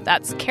subscribe.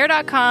 That's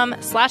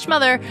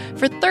care.com/mother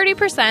for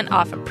 30%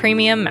 off a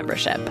premium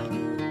membership.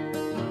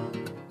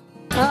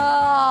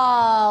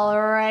 All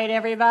right,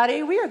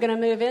 everybody. We are going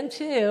to move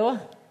into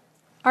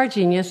our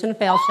Genius and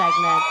Fail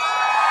segment.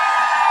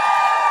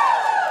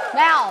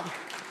 Now,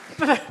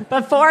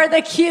 before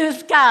the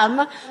cues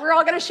come, we're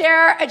all going to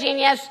share a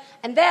genius,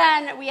 and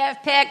then we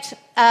have picked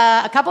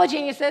a couple of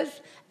geniuses,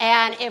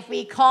 and if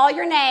we call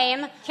your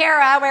name,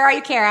 Kara, where are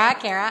you, Kara?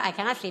 Kara, I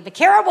cannot see, but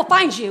Kara will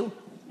find you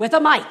with a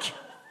mic,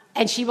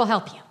 and she will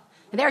help you.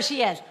 And there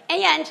she is.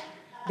 And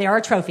there are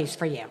trophies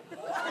for you.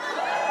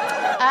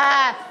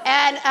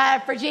 And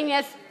for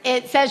genius,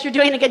 it says you're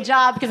doing a good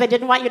job because I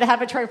didn't want you to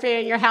have a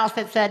trophy in your house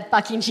that said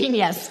fucking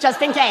genius,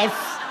 just in case.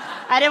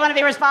 I didn't want to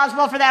be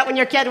responsible for that when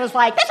your kid was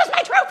like, this is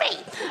my trophy.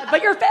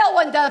 But your fail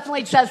one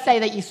definitely does say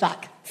that you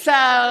suck.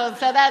 So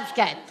that's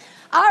good.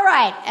 All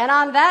right. And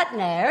on that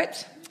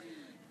note,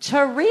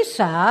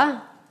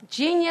 Teresa,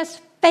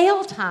 genius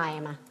fail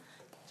time.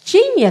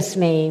 Genius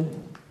me.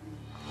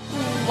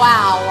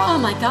 Wow. Oh,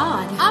 my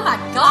God. Oh, my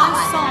God.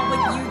 I saw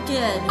what you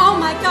did. Oh,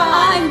 my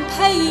God. I'm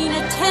paying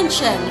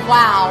attention.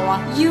 Wow.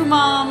 You,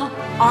 Mom,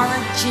 are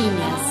a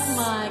genius. Oh,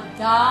 my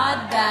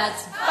God.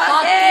 That's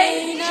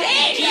fucking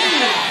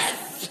genius.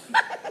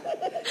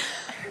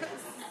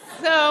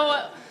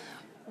 So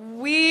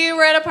we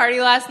were at a party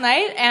last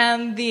night,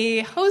 and the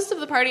host of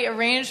the party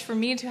arranged for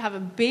me to have a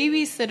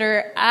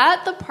babysitter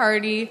at the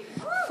party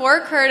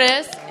for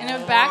Curtis in a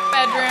back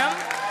bedroom.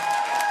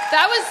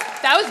 That was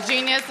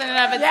genius in and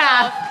of itself.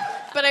 Yeah.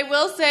 But I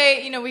will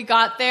say, we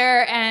got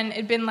there, and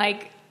it'd been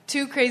like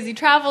 2 crazy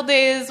travel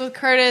days with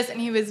Curtis,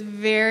 and he was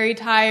very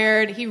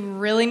tired. He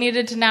really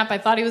needed to nap. I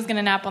thought he was going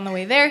to nap on the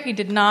way there. He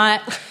did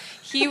not.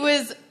 He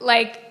was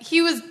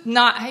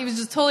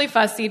just totally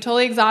fussy,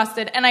 totally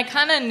exhausted. And I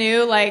kind of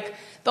knew, the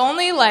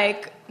only,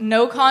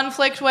 no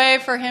conflict way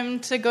for him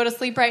to go to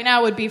sleep right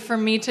now would be for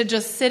me to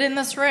just sit in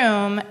this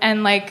room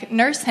and,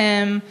 nurse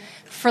him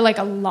for like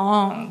a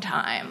long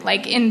time,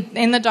 like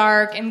in the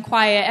dark, in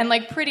quiet, and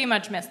like pretty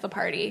much missed the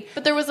party.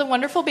 But there was a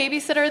wonderful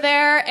babysitter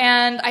there,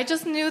 and I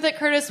just knew that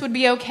Curtis would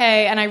be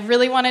okay, and I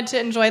really wanted to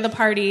enjoy the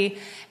party.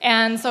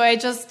 And so I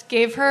just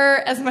gave her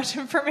as much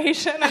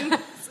information and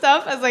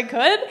stuff as I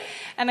could.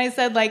 And I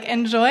said, like,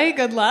 enjoy,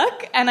 good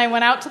luck. And I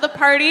went out to the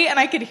party, and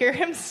I could hear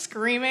him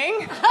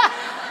screaming.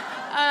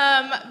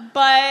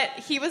 But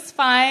he was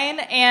fine,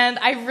 and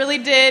I really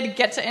did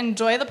get to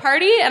enjoy the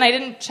party, and I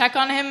didn't check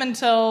on him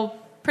until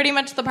pretty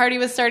much the party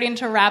was starting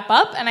to wrap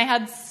up, and I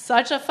had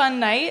such a fun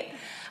night.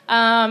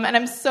 And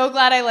I'm so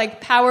glad I, like,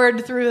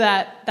 powered through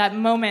that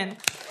moment.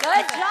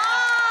 Good job!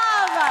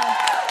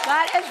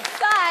 That is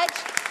such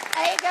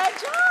a good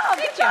job.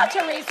 Good job,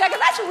 Teresa, because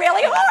that's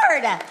really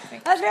hard.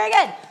 That's very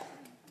good.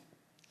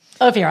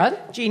 Ophira.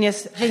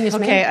 Genius.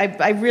 Okay,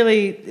 I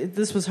really,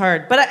 this was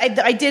hard. But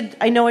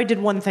I know I did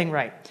one thing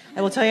right.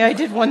 I will tell you I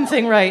did one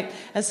thing right.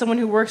 As someone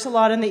who works a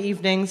lot in the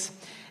evenings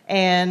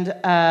and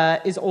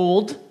is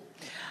old,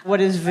 what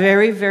is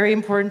very, very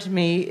important to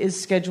me is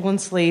schedule and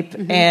sleep.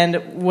 Mm-hmm.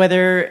 And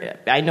whether,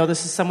 I know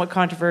this is somewhat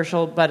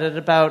controversial, but at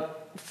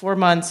about 4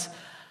 months,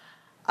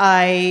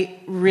 I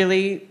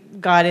really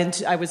got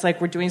into, I was like,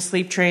 we're doing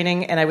sleep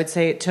training, and I would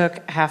say it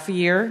took half a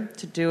year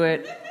to do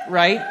it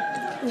right.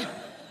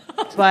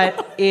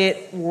 But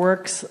it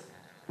works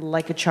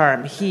like a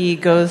charm. He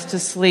goes to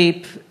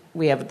sleep.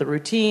 We have the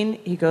routine.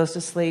 He goes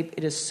to sleep.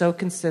 It is so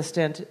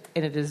consistent,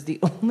 and it is the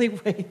only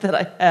way that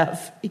I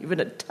have even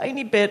a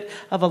tiny bit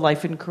of a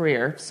life and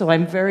career. So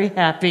I'm very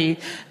happy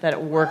that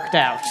it worked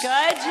out.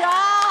 Good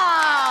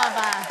job.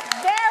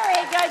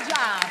 Very good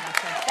job.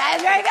 That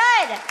is very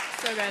good.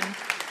 So good.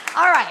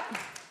 All right.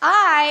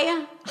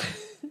 I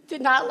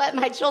did not let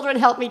my children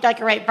help me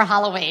decorate for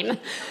Halloween.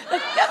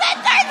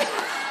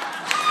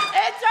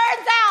 It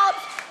turns out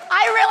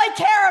I really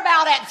care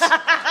about it.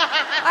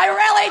 I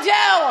really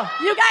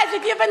do. You guys,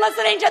 if you've been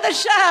listening to the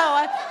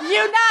show,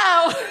 you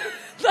know.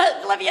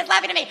 Olivia's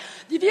laughing at me.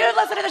 If you've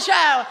listened to the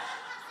show,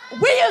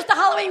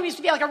 Halloween used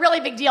to be like a really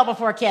big deal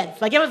before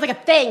kids. Like, it was like a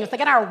thing. It was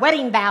like in our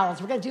wedding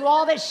vows. We're going to do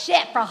all this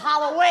shit for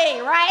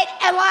Halloween, right?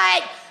 And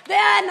like,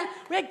 then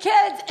we had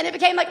kids, and it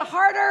became like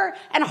harder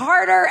and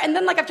harder. And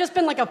then like, I've just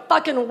been like a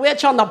fucking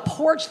witch on the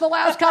porch the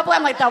last couple.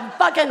 I'm like the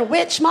fucking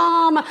witch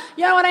mom.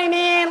 You know what I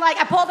mean? Like,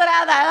 I pulled it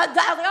out of I was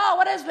like, oh,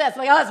 what is this? I'm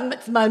like, oh,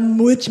 it's my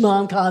witch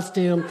mom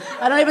costume.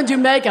 I don't even do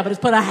makeup. I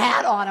just put a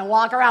hat on and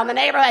walk around the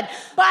neighborhood.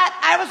 But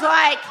I was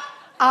like,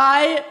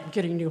 I'm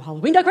getting new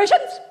Halloween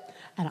decorations.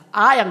 And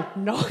I am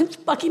not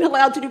fucking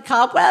allowed to do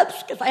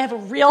cobwebs because I have a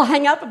real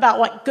hang up about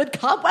what good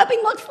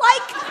cobwebbing looks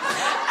like.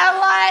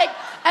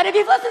 And if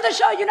you've listened to the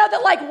show, you know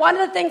that like one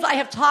of the things I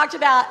have talked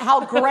about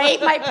how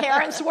great my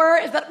parents were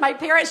is that my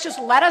parents just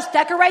let us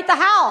decorate the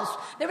house.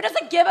 They would just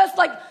like give us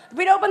like,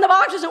 we'd open the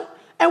boxes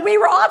and we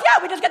were off.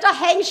 Yeah, we just got to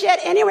hang shit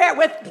anywhere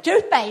with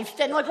toothpaste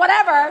and like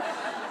whatever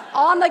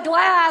on the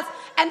glass.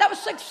 And that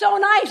was like so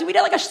nice. We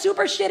did like a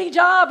super shitty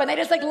job and they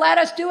just like let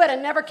us do it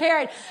and never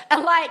cared.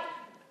 And like,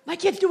 my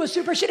kids do a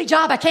super shitty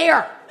job. I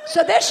care.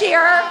 So this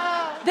year,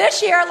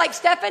 like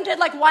Stefan did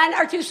like 1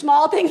 or 2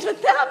 small things with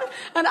them,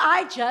 and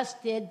I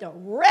just did the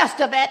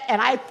rest of it,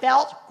 and I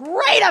felt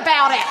great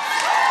about it.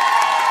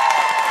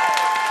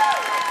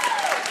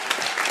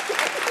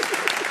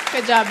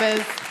 Good job,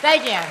 Biz.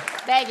 Thank you.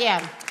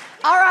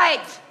 All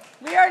right,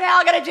 we are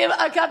now going to do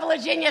a couple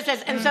of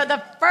geniuses, and so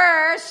the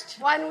first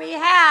one we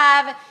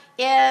have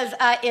is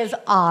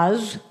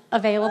Oz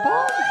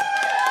available?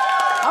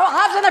 Oh,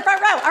 Hobbs in the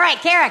front row. All right,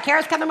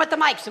 Kara's coming with the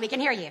mic so we can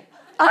hear you.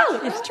 Oh,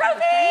 it's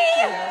Trophy.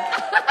 This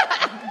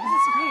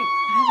is great.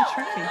 I have a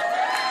trophy.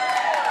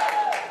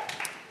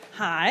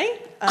 Hi.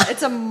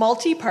 It's a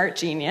multi-part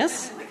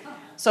genius.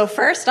 So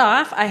first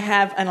off, I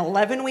have an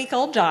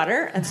 11-week-old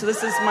daughter, and so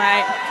this is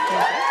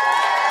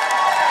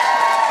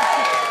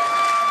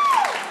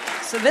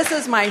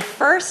my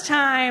first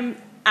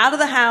time out of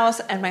the house,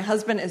 and my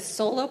husband is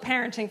solo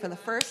parenting for the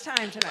first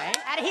time tonight.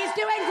 And he's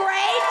doing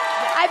great.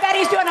 I bet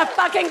he's doing a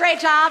fucking great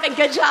job, and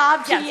good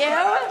job to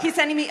you. He's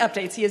sending me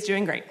updates. He is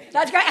doing great.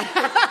 That's great.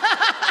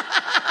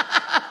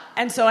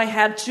 And so I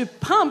had to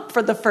pump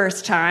for the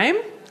first time.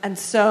 And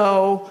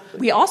so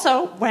we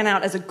also went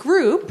out as a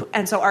group,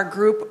 and so our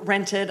group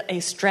rented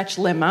a stretch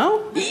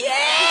limo. Yeah!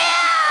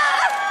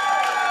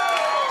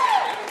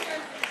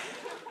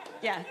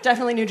 Yeah,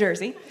 definitely New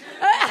Jersey.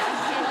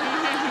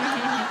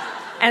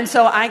 And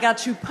so I got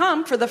to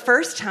pump for the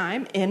first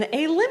time in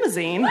a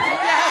limousine. Yes.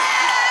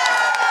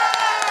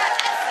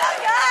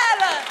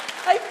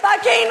 That's so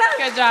good.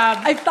 Good job.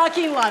 I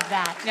fucking love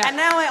that. Yeah. And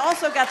now I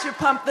also got to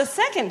pump the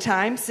second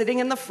time sitting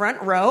in the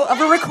front row of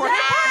a recorded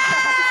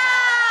podcast.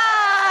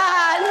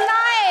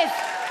 Nice.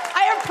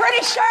 I am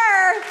pretty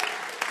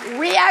sure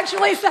we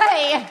actually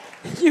say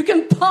you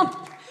can pump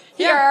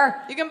here.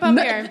 Yeah, you can pump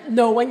here.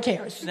 No one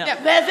cares. No. Yep.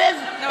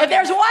 If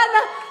there's one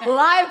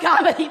live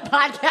comedy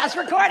podcast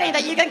recording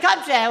that you can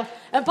come to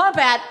and pump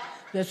at,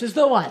 this is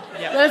the one.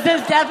 Yep. This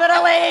is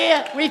definitely,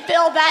 we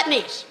filled that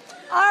niche.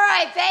 All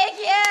right, thank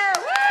you.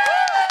 Woo!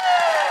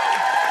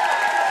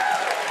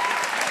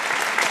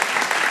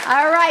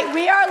 All right,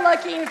 we are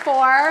looking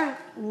for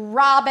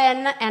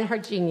Robin and her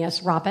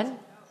genius. Robin?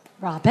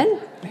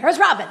 Where's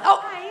Robin?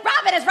 Oh,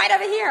 Robin is right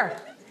over here.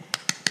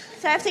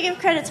 So I have to give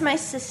credit to my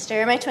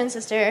sister, my twin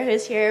sister,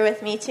 who's here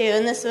with me too,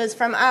 and this was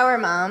from our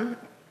mom.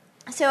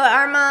 So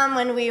our mom,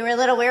 when we were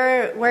little,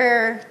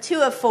 we're 2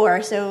 of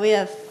 4, so we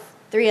have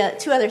 2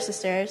 other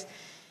sisters.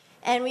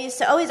 And we used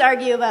to always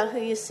argue about who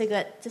used to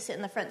get to sit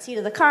in the front seat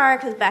of the car,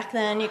 because back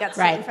then you got to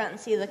sit in the front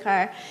seat of the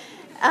car.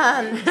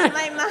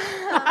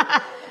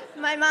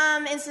 My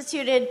mom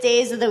instituted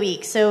days of the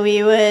week, so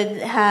we would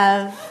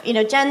have,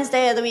 Jen's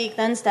day of the week,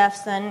 then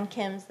Steph's, then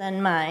Kim's,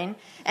 then mine,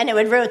 and it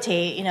would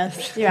rotate,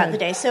 throughout the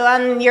day. So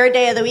on your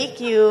day of the week,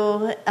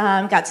 you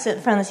got to sit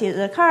in front of the seat of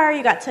the car.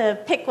 You got to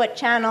pick what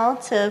channel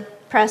to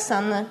press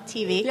on the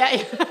TV.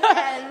 Yeah.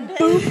 And,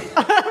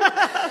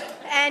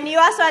 and you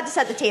also had to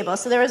set the table,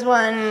 so there was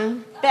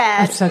one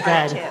bed. That's so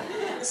good. Too.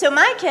 So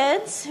my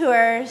kids, who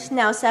are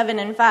now 7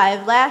 and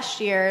 5, last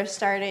year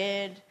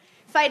started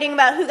fighting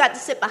about who got to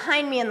sit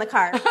behind me in the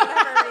car for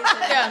whatever reason.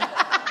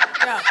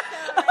 Yeah.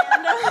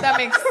 That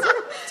makes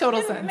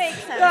total sense. Makes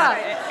sense.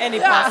 Yeah. Any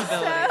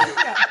possibility.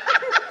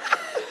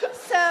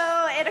 So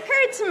it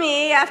occurred to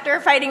me, after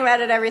fighting about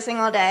it every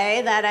single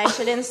day, that I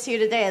should institute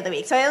a day of the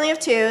week. So I only have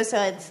 2,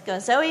 so it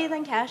goes Zoe,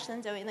 then Cash,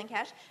 then Zoe, then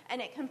Cash, and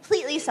it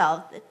completely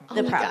solved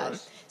the problem. Gosh.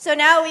 So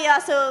now we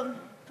also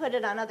put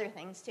it on other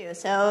things too.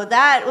 So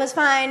that was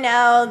fine.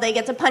 Now they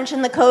get to punch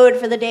in the code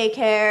for the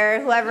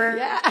daycare, whoever.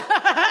 Yeah.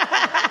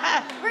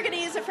 We're going to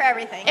use it for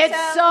everything. It's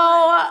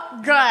so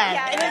good.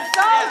 Yeah, it is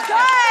so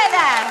good.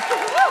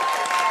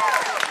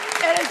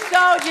 It is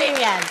so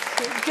genius.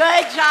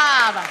 Good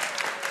job.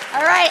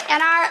 All right,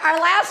 and our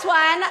last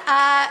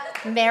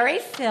one, Mary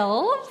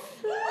Silves,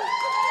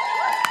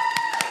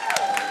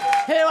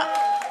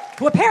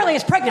 who apparently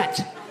is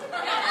pregnant.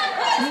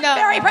 No.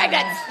 Very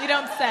pregnant. You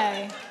don't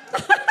say.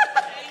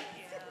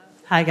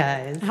 Hi,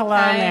 guys. Hello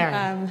there.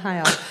 Hi,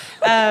 all.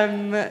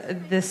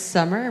 This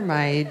summer,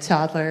 my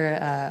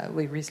toddler,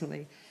 we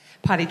recently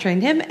potty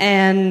trained him,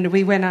 and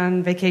we went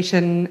on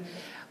vacation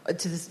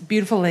to this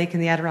beautiful lake in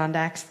the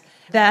Adirondacks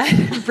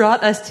that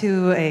brought us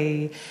to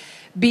a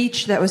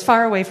beach that was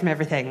far away from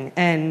everything.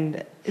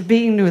 And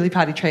being newly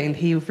potty trained,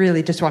 he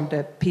really just wanted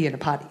to pee in a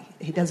potty.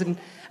 He doesn't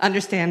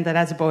understand that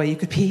as a boy you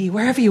could pee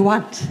wherever you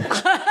want.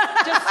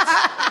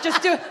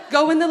 just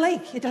go in the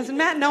lake. It doesn't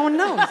matter. No one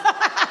knows.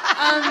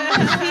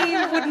 He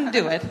wouldn't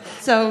do it.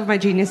 So my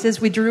genius is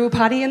we drew a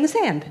potty in the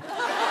sand.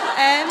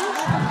 And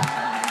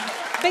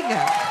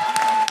bingo.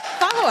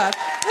 Follow up.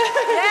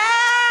 Yeah,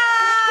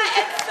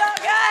 it's so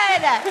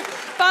good.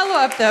 Follow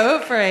up, though,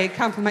 for a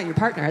compliment your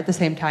partner at the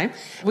same time.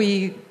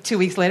 We, 2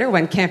 weeks later,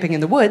 went camping in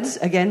the woods.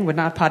 Again, would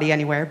not potty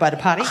anywhere but a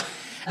potty.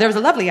 There was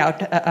a lovely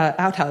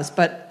outhouse,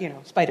 but,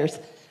 spiders.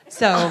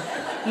 So,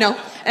 no.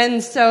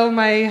 And so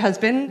my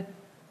husband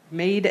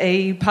made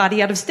a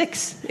potty out of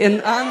sticks on the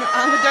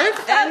dirt.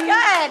 So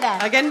good.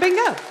 Again,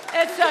 bingo.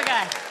 It's so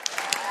good.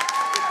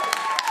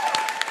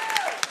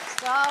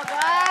 So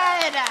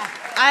good.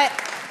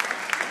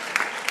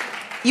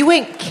 You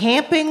went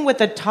camping with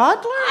a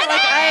toddler?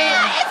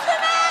 It's the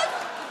best.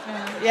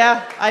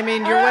 Yeah, I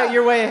mean,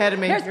 you're way ahead of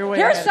me.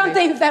 Here's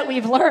something that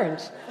we've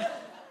learned.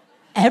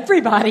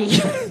 Everybody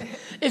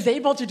is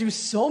able to do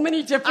so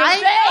many different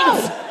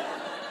things.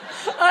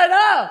 I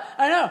know.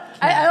 I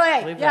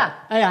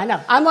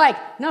know. I'm like,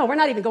 no, we're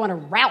not even going to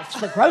Ralph's,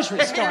 the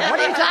grocery store. What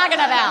are you talking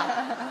about?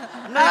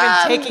 I'm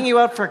not even taking you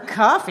out for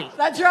coffee.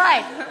 That's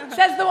right.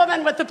 Says the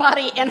woman with the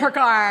potty in her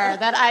car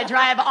that I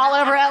drive all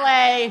over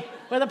L.A.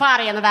 with a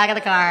potty in the back of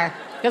the car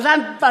because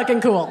I'm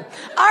fucking cool.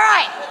 All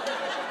right.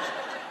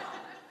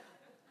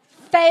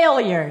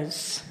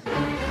 Failures.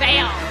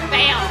 Fail.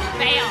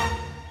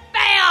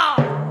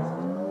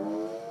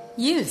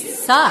 You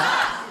suck.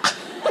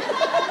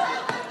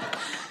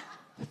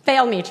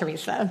 Fail me,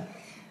 Teresa.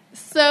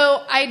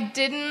 So I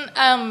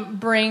didn't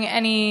bring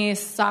any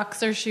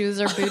socks or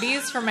shoes or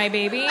booties for my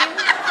baby to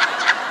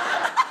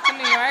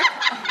New York.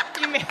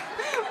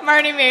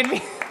 Marty made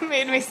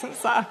me some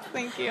socks.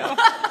 Thank you.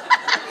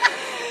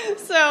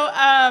 So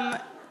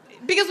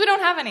because we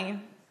don't have any,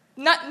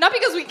 not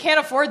because we can't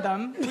afford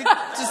them. We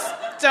just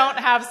don't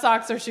have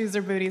socks or shoes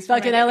or booties.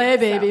 Fucking LA,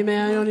 baby,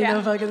 man. I don't need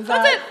no fucking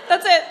socks.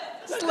 That's it.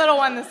 Just a little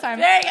one this time.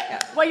 There you go. Yeah.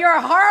 Well, you're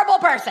a horrible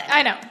person.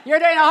 I know. You're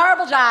doing a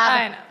horrible job.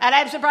 I know. And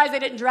I'm surprised they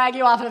didn't drag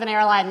you off of an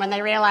airline when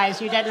they realized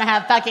you didn't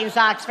have fucking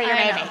socks for your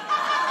baby.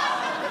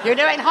 You're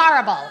doing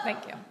horrible.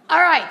 Thank you.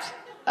 All right.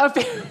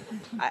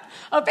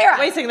 Ophira.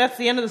 Wait a second, that's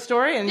the end of the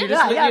story? And you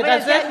that's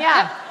it?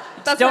 Yeah.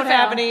 Just don't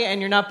have any, and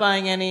you're not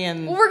buying any,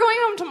 and... Well, we're going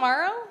home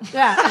tomorrow.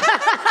 Yeah.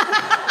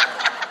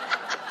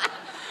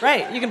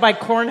 Right. You can buy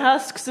corn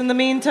husks in the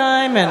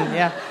meantime, and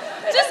yeah.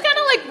 Just kind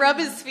of rub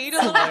his feet a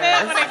little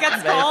bit when it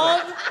gets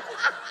cold.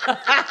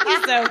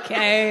 He's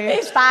okay.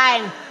 He's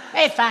fine.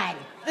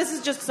 This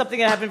is just something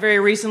that happened very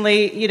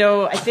recently.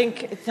 I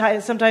think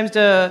sometimes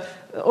to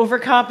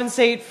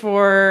overcompensate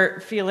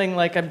for feeling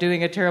like I'm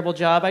doing a terrible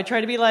job, I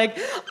try to be like,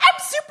 I'm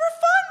super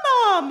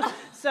fun, Mom!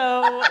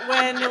 So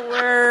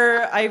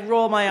I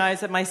roll my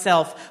eyes at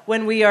myself.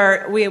 When we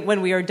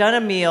are done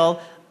a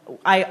meal,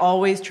 I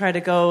always try to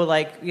go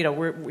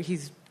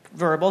he's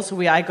verbal, so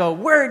I go,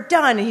 we're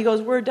done, and he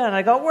goes, we're done.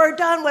 I go, we're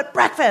done with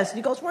breakfast. And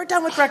he goes, we're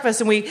done with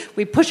breakfast, and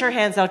we push our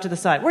hands out to the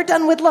side. We're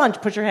done with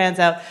lunch. Push your hands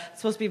out.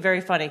 It's supposed to be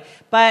very funny,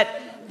 and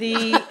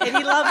he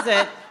loves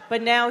it.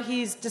 But now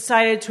he's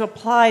decided to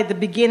apply the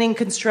beginning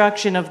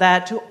construction of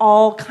that to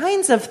all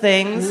kinds of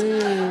things,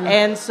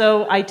 and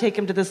so I take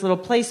him to this little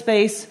play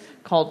space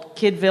called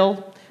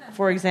Kidville,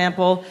 for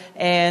example,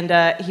 and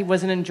he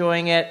wasn't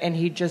enjoying it, and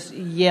he just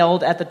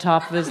yelled at the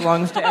top of his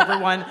lungs to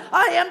everyone,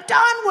 I am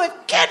done with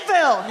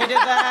Kidville! He did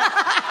that.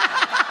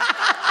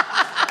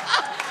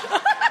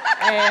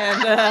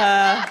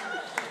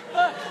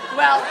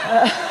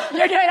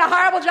 You're doing a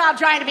horrible job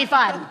trying to be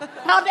fun.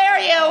 How dare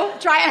you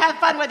try and have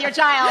fun with your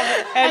child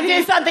and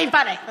do something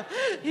funny.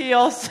 He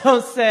also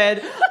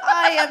said,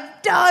 I am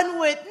done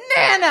with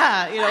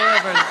Nana!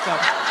 Whatever.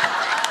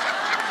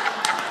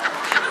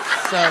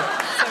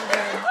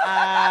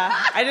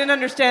 I didn't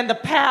understand the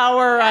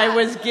power I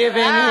was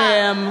giving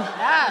him.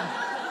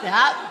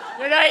 Yeah.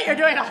 You're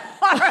doing a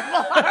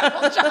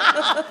horrible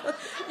job.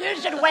 You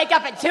should wake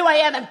up at 2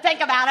 a.m. and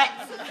think about it.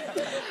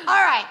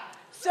 All right.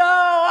 So,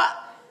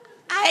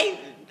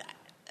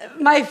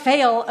 my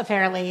fail,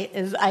 apparently,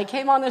 is I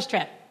came on this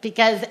trip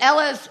because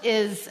Ellis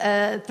is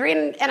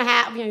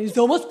 3.5, he's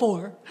almost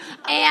 4.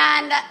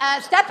 And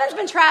Stefan's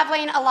been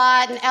traveling a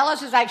lot, and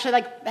Ellis is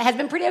actually, has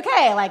been pretty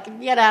okay.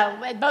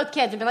 Both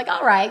kids have been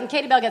all right, and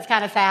Katie Bell gets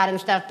kind of sad and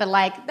stuff, but,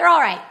 they're all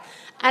right.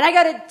 And I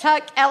go to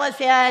tuck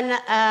Ellis in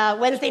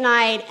Wednesday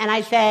night, and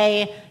I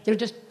say,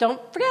 just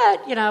don't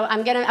forget,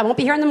 I won't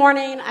be here in the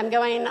morning. I'm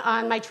going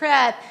on my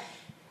trip.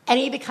 And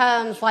he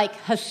becomes,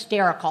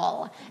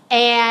 hysterical.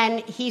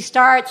 And he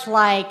starts,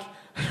 Mamas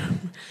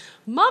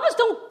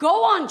don't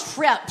go on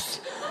trips.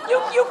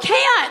 You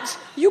can't.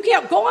 You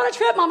can't go on a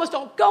trip. Mamas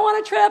don't go on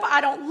a trip.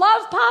 I don't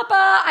love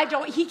Papa.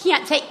 He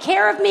can't take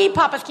care of me.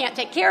 Papas can't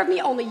take care of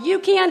me. Only you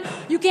can.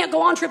 You can't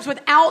go on trips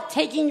without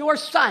taking your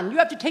son. You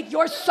have to take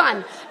your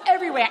son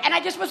everywhere. And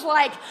I just was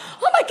like,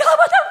 oh my God,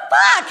 what the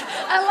fuck?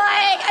 And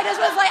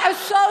I was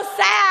so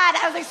sad.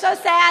 I was so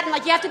sad. And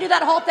you have to do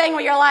that whole thing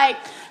where you're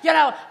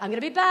I'm going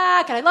to be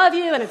back, and I love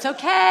you, and it's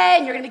okay,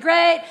 and you're going to be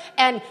great,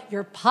 and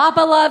your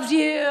Papa loves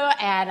you,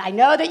 and I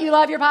know that you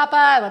love your Papa,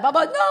 and my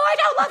Papa, no, I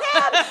don't love him,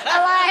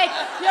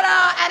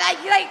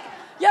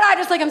 I'm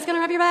just I'm just going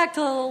to have you back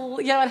till,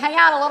 and hang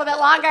out a little bit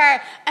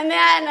longer, and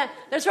then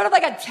there's sort of a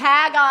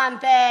tag-on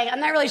thing. I'm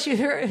not really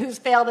sure whose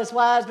fail this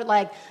was,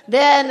 but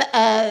then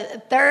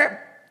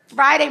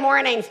Friday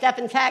morning,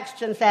 Stefan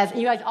texts and says, and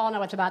you guys all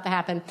know what's about to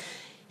happen,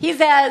 he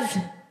says,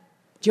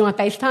 do you want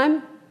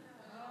FaceTime?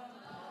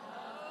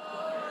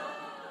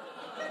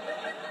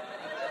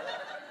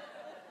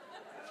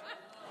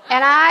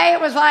 And I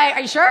was like,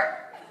 are you sure?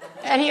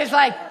 And he was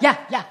like,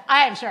 yeah,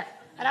 I am sure.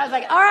 And I was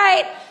like, all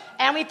right.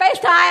 And we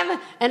FaceTime,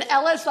 and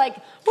Ella's like,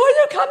 are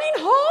you coming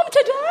home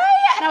today?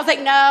 And I was like,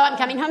 no, I'm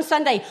coming home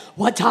Sunday.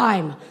 What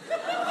time?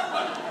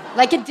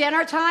 At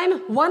dinner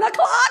time? 1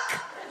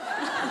 o'clock?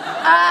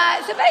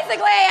 So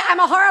basically, I'm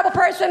a horrible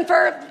person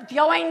for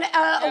going away.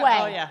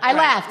 Oh, yeah. I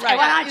left. Right. I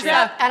went on a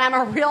trip, and I'm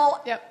a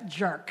real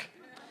jerk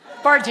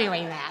for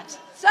doing that.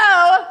 So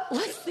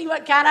let's see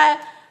what kind of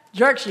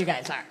jerks you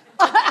guys are.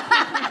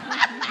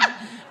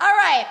 All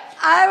right.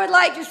 I would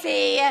like to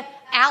see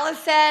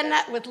Allison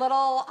with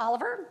little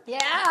Oliver. Yeah,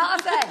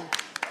 Allison.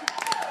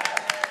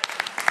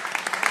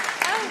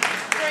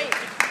 Oh, great.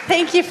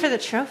 Thank you for the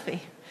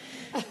trophy.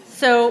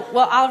 So,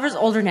 Oliver's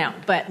older now,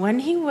 but when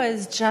he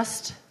was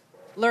just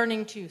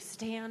learning to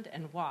stand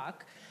and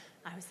walk,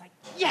 I was like,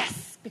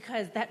 yes,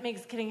 because that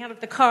makes getting out of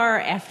the car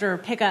after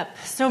pickup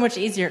so much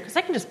easier, because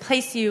I can just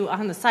place you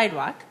on the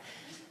sidewalk,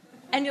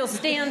 and you'll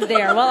stand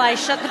there while I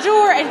shut the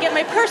door and get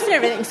my purse and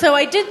everything. So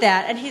I did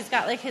that, and he's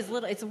got his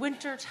little, it's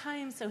winter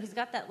time, so he's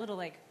got that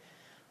little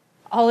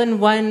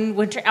all-in-one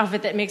winter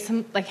outfit that makes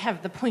him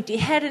have the pointy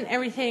head and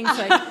everything.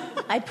 So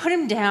I put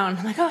him down.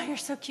 I'm like, oh, you're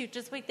so cute.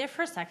 Just wait there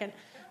for a second.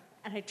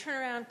 And I turn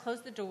around,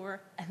 close the door,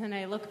 and then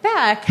I look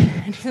back,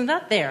 and he's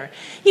not there.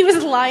 He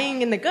was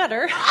lying in the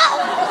gutter,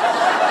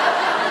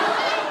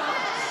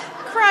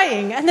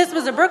 crying. And this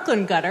was a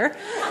Brooklyn gutter.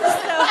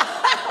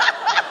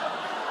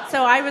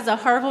 So I was a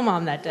horrible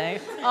mom that day.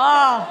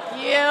 Oh,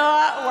 you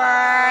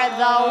were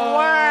the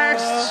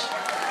worst.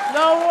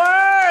 The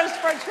worst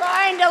for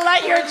trying to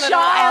let your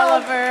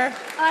child... Oliver.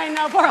 I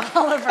know, poor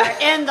Oliver.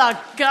 In the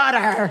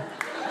gutter.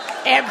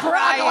 In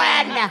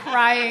Brooklyn.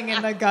 Crying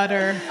in the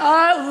gutter.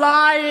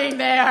 Lying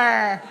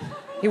there.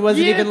 He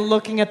wasn't even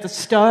looking at the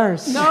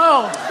stars.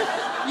 No.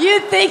 You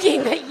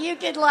thinking that you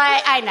could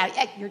I know,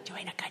 you're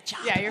doing a good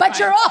job. Yeah, but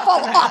you're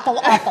awful.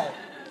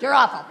 You're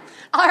awful.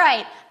 All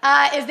right.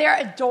 Is there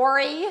a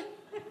Dory?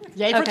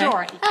 Yay for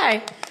Dory.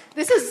 Hi.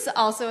 This is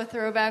also a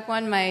throwback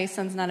one. My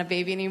son's not a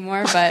baby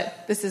anymore,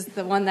 but this is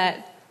the one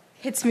that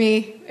hits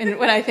me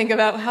when I think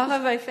about how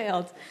have I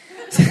failed.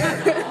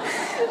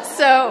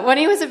 So when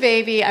he was a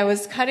baby, I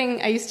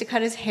used to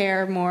cut his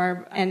hair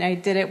more, and I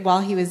did it while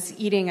he was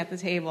eating at the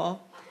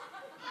table.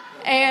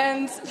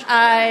 And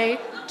I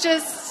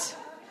just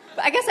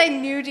I guess I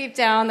knew deep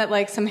down that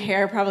like some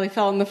hair probably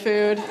fell in the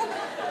food.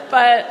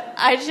 But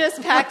I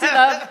just packed it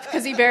up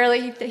because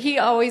he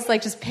always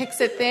like just picks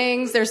at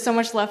things. There's so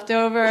much left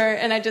over,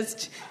 and I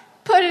just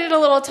put it in a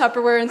little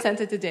Tupperware and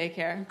sent it to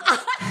daycare. So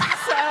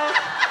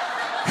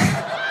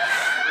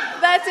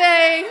that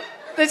day,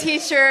 the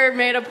teacher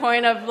made a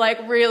point of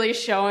like really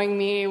showing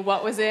me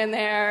what was in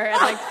there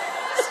and like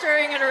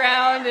stirring it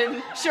around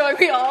and showing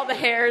me all the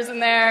hairs in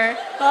there.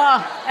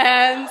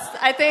 And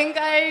I think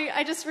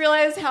I just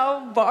realized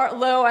how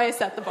low I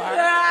set the bar.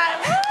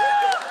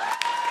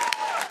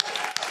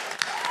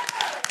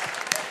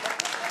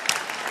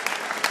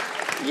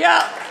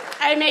 Yeah,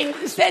 I mean,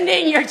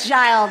 sending your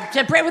child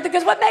to pray with,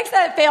 because what makes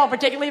that fail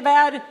particularly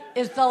bad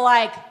is the,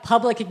 like,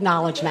 public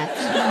acknowledgement,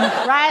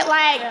 right?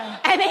 Like,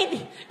 I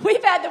mean,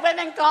 we've had the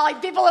women calling,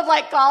 people have,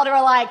 like, called who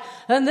are like,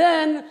 and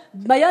then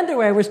my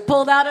underwear was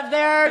pulled out of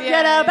their,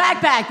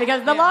 backpack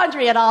because the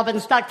laundry had all been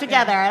stuck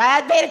together, and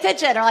I had paid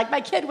attention, or, like, my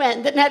kid went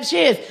and didn't have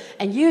shoes,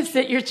 and you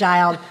sent your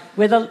child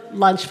with a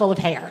lunch full of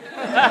hair.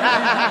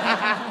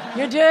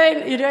 You're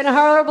doing a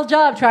horrible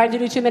job trying to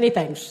do too many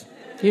things.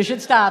 You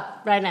should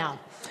stop right now.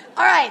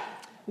 All right,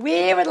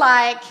 we would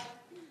like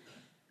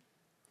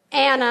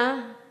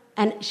Anna,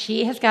 and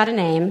she has got a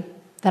name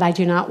that I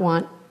do not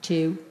want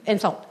to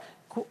insult.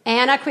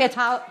 Anna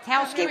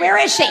Kwiatkowski. Where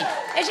is she?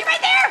 Is she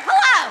right there?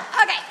 Hello.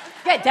 Okay,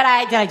 good. Did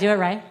I do it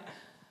right?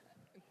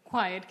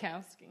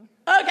 Kwiatkowski.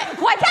 Okay,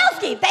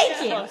 Kwiatkowski.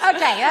 Thank you.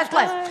 Okay, that's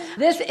close.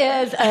 This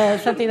is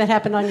something that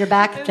happened on your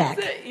back deck.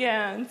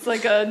 It's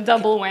like a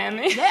double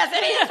whammy. Yes,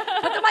 it is.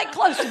 Put the mic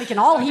close so we can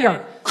all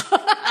hear.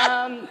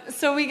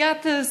 So we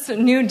got this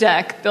new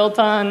deck built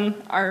on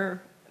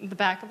the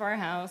back of our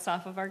house,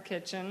 off of our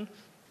kitchen.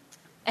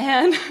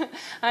 And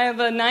I have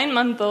a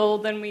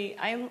 9-month-old, and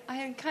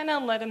I kind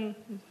of let him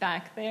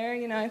back there.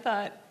 I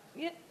thought,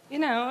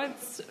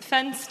 it's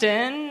fenced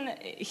in.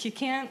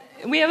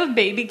 We have a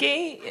baby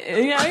gate.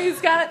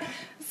 He's got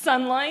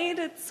sunlight.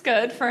 It's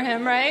good for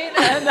him, right?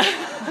 And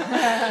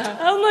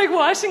I'm like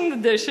washing the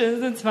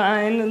dishes. It's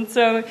fine. And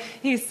so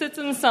he sits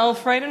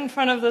himself right in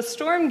front of the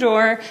storm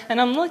door,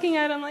 and I'm looking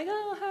at him like,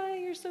 oh, hi,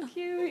 you're so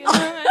cute.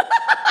 And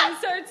he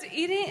starts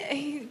eating.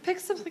 He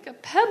picks up like a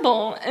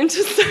pebble and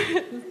just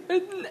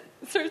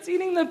starts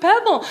eating the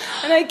pebble.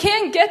 And I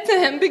can't get to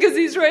him because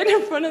he's right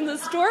in front of the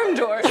storm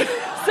door. So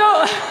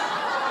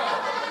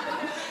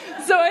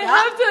I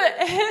have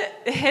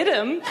to hit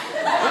him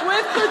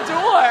with the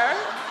door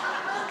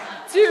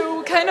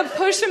to kind of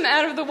push him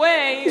out of the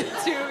way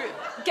to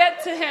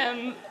get to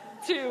him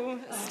to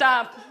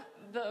stop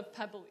the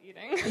pebble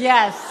eating.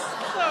 Yes.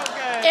 So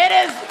good. It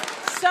is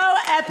so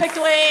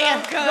epically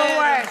the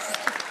worst.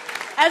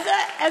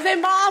 As a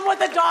mom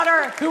with a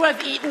daughter who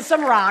has eaten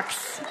some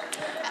rocks,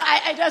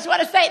 I just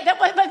want to say that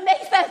what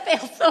makes that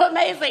feel so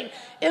amazing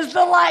is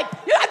the like,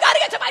 I've got to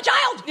get to my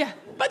child. Yeah.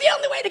 But the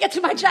only way to get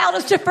to my child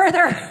is to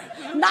further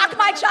knock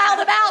my child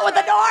about with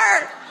the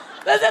door.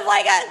 This is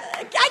like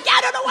I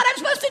don't know what I'm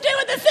supposed to do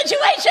in this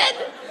situation.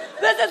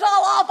 This is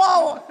all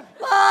awful.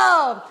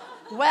 Oh,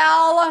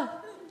 well,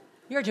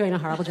 you're doing a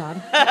horrible job.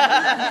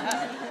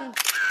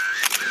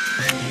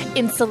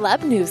 In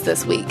celeb news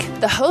this week,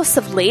 the hosts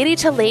of Lady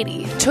to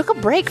Lady took a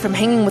break from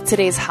hanging with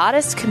today's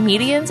hottest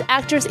comedians,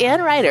 actors,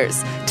 and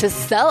writers to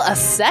sell a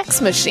sex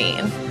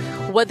machine.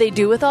 What'd they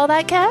do with all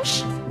that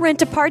cash?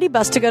 Rent a party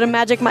bus to go to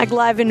Magic Mike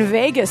Live in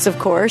Vegas, of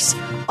course.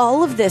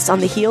 All of this on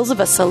the heels of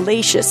a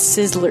salacious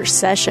Sizzler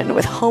session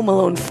with Home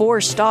Alone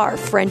 4-star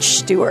French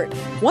Stewart.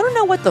 Want to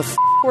know what the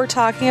we're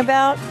talking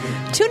about?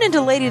 Tune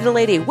into Lady to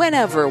Lady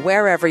whenever,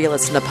 wherever you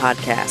listen to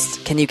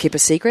podcasts. Can you keep a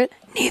secret?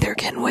 Neither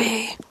can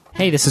we.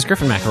 Hey, this is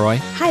Griffin McElroy.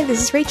 Hi,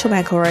 this is Rachel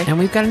McElroy. And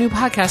we've got a new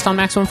podcast on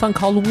Maximum Fun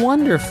called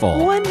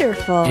Wonderful.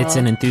 Wonderful. It's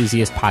an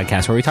enthusiast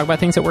podcast where we talk about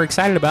things that we're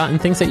excited about and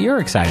things that you're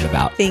excited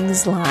about.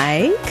 Things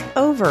like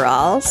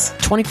overalls,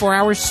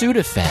 24-hour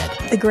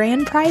Sudafed, the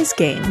grand prize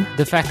game,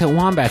 the fact that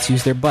wombats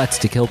use their butts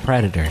to kill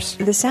predators,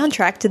 the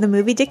soundtrack to the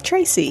movie Dick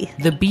Tracy,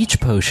 the beach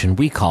potion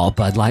we call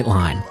Bud Light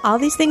Lime. All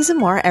these things and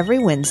more every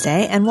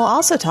Wednesday, and we'll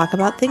also talk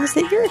about things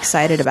that you're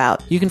excited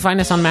about. You can find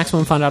us on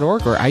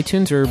MaximumFun.org or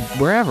iTunes or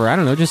wherever. I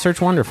don't know, just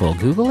search Wonderful.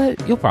 Google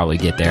it. You'll probably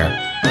get there.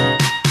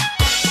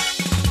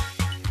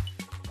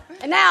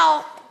 And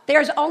now,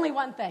 there's only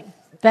one thing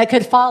that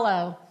could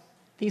follow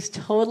these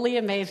totally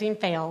amazing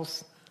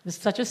fails. It's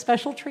such a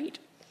special treat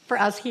for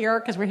us here,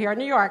 because we're here in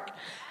New York.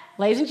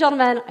 Ladies and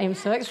gentlemen, I am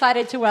so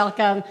excited to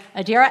welcome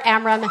Adira,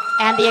 Amram,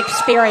 and The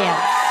Experience.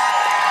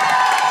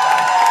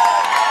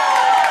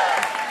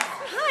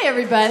 Hi,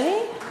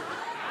 everybody.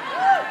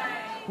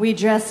 We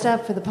dressed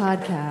up for the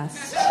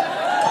podcast.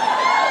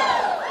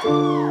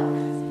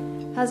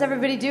 How's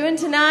everybody doing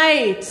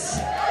tonight?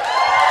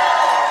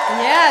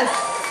 Yes.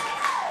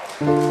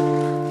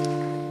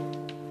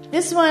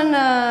 This one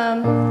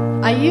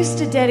I used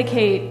to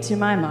dedicate to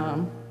my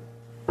mom,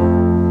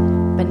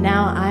 but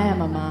now I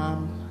am a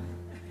mom.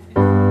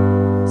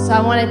 So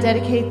I want to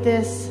dedicate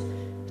this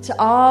to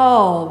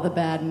all the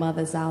bad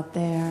mothers out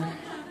there.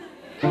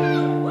 If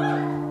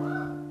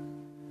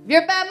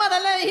you're a bad mother,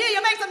 let me hear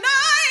you make some noise.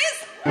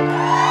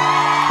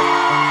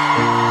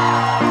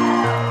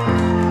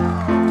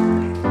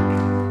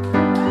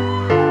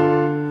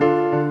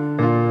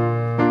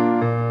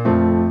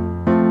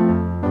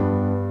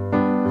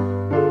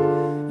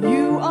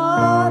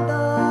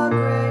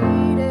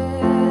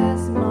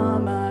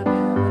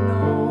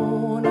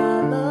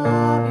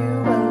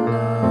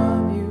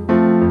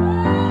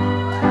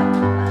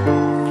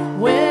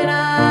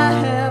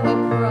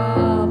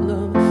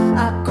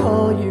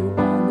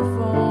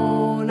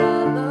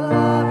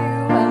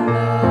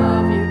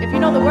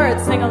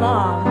 sing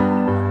along.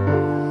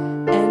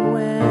 And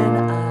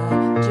when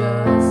I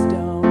just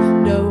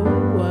don't know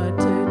what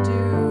to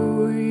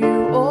do,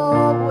 you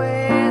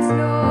always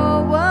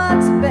know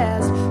what's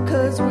best,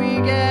 'cause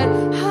we get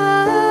high,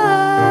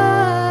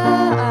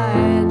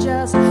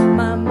 just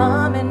my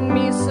mom and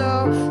me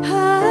so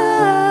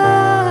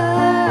high,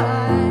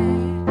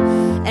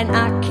 and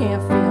I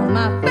can't feel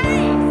my face.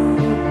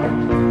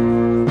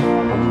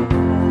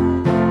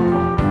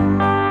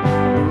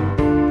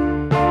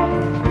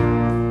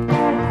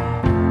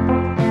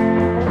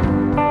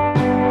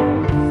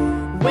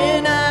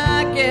 When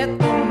I get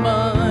the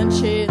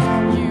munchies,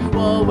 you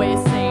always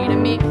say to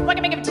me, "What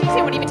can I make of cheese?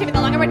 What do you take me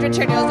the longer one?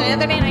 Richard, the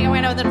other day, I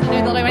went over the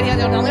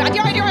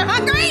you're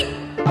hungry."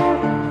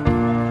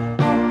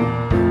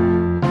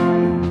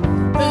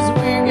 'Cause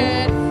we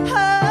get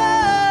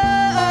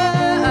high,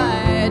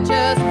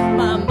 just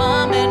my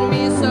mom and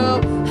me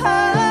so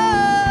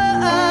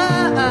high,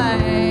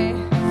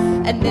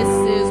 and this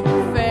is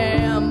what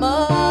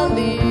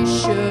family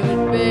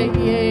should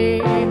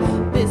be.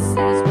 This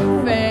is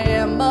what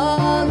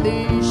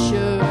family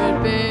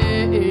should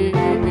be.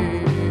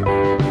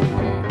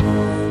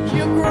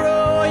 You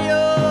grow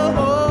your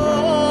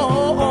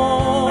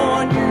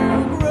own, you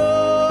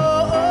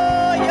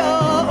grow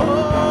your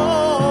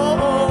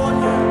own,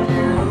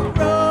 you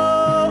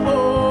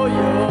grow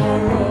your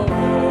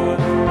own.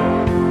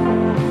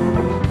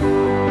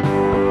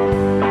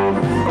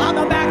 On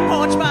the back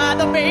porch by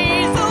the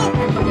basil.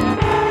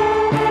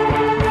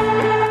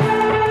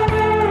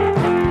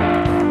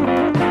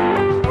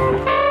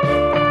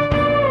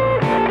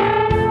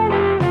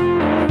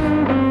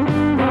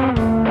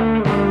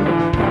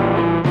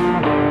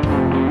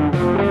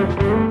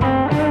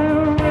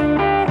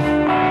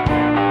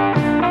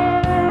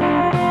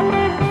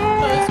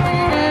 Cause we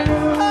get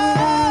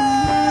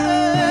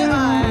high,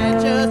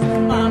 just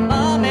my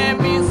mom and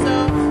me so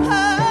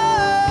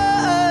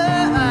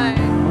high,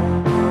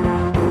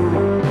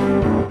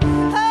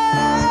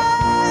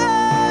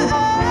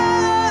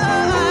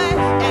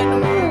 and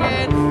we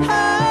get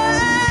high.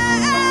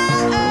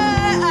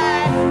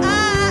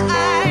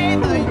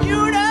 The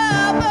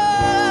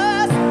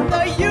universe,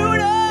 the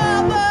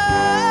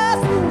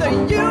universe, the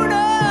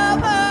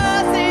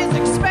universe is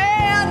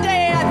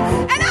expanding,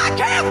 and I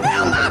can't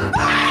feel my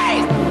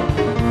face.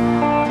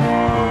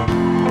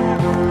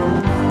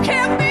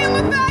 Can't feel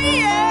my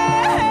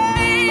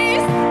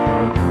face.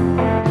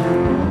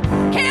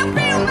 Can't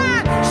feel my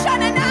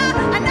sha-na-na,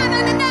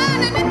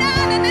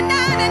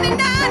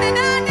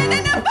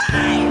 na-na-na-na-na-na-na-na-na-na-na-na-na-na-na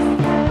face.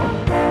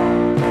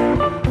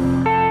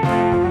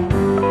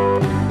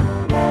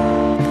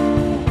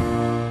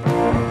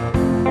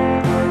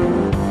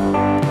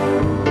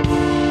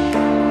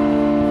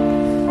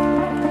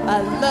 I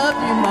love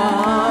you,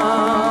 Mom.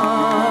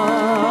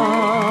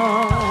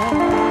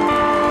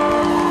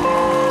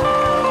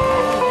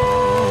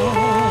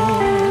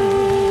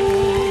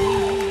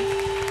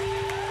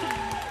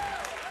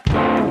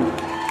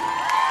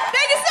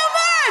 Thank you so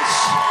much.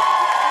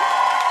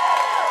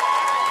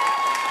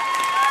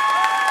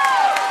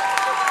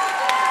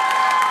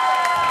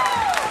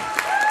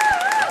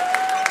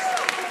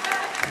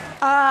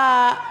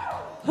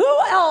 Who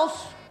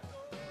else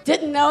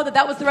didn't know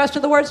that was the rest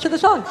of the words to the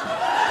song?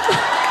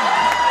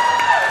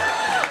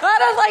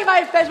 That is like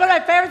it's one of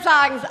my favorite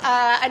songs.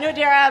 I knew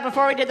Adira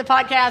before we did the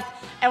podcast,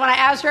 and when I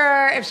asked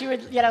her if she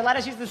would, let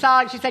us use the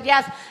song, she said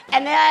yes.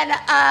 And then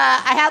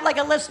I had like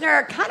a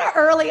listener kind of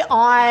early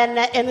on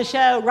in the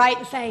show write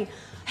and saying,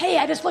 "Hey,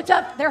 I just looked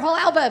up their whole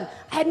album.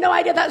 I had no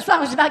idea that song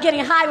was about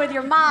getting high with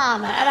your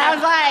mom." And I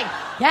was like,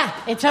 "Yeah,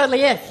 it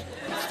totally is.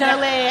 It's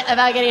totally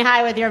about getting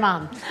high with your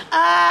mom.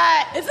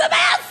 It's the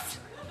best."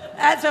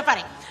 That's so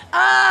funny.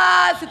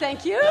 So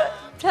thank you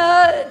to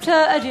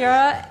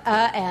Adira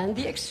and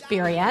the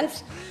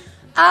experience.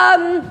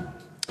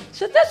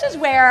 So this is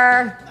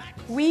where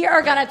we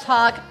are going to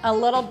talk a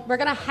little. We're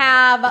going to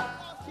have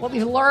what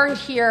we've learned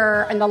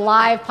here in the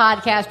live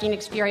podcasting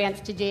experience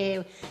to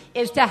do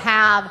is to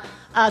have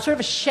sort of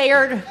a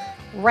shared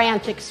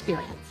rant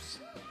experience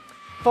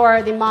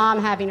for the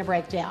mom having a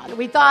breakdown.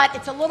 We thought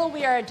it's a little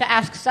weird to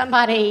ask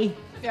somebody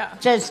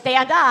to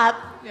stand up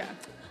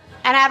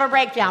and have a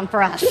breakdown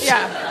for us.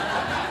 Yeah.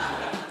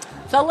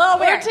 It's a little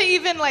weird. Or to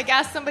even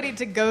ask somebody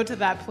to go to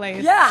that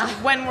place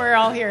when we're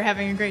all here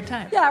having a great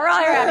time. Yeah, we're all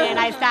here having a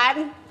nice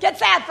time. Get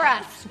sad for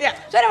us. Yeah.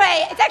 So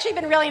anyway, it's actually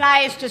been really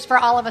nice just for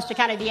all of us to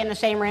kind of be in the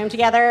same room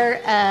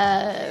together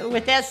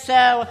with this.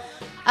 So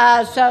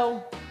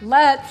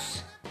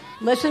let's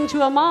listen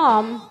to a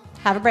mom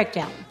have a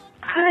breakdown.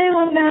 Hi,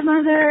 Love That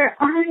Mother.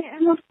 I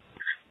am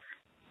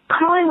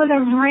calling with a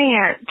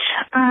rant.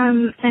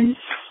 And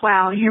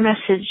wow, your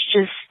message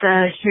just,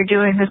 you're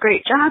doing a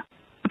great job,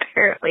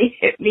 apparently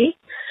hit me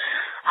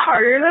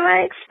harder than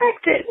I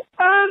expected.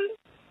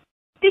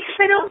 Because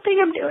I don't think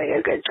I'm doing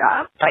a good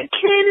job. My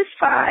kid is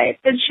 5,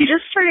 and she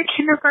just started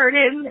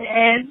kindergarten,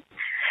 and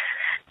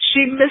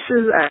she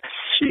misses us.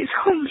 She's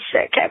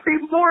homesick every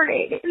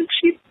morning, and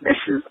she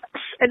misses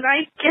us. And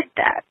I get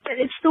that, but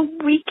it's the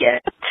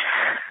weekend.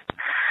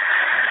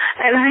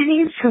 And I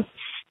need some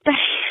space.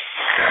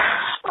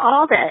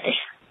 all day.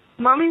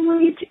 Mommy, will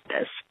you do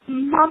this?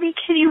 Mommy,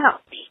 can you help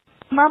me?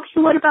 Mommy,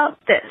 what about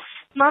this?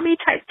 Mommy,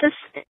 type this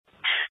in.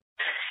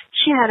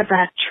 She had a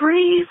bad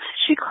dream.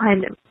 She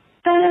climbed in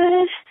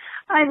bed.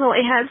 I've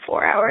only had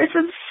 4 hours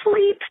of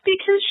sleep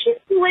because she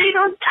laid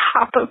on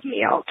top of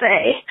me all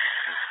day.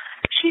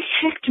 She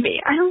kicked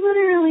me. I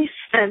literally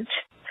spent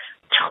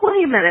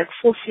 20 minutes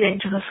listening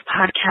to this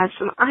podcast,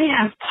 and I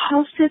have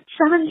paused it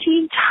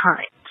 17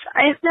 times.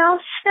 I have now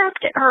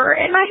snapped at her,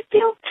 and I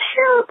feel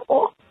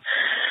terrible.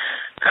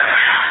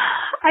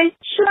 I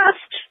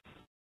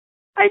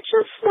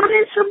just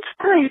wanted some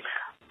time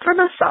for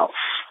myself.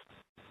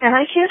 And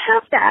I can't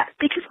have that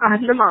because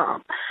I'm the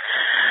mom.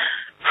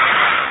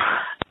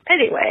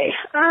 Anyway,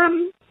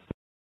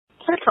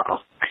 that's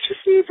all. I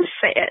just need to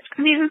say it.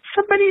 I needed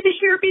somebody to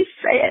hear me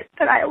say it,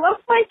 that I love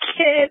my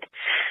kid,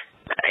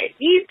 that I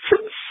need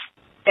some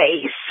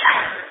space.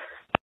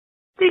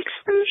 Thanks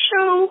for the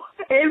show,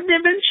 and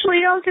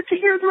eventually I'll get to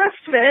hear the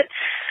rest of it.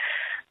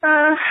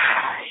 You're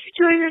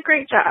doing a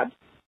great job.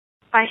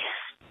 Bye.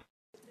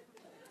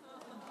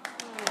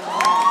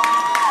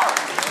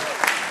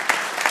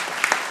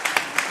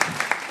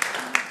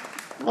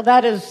 Well,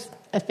 that is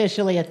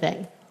officially a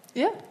thing.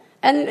 Yeah.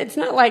 And it's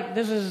not like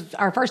this is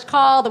our first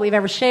call that we've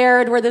ever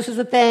shared where this is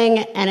a thing,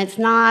 and it's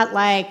not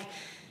like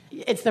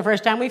it's the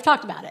first time we've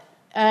talked about it.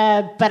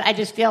 But I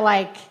just feel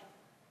like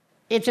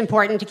it's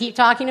important to keep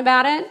talking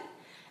about it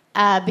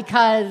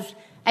because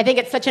I think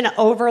it's such an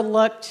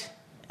overlooked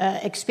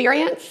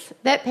experience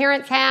that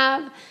parents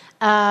have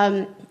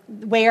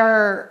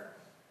where,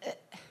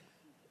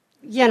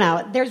 you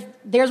know,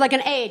 there's like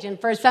an age,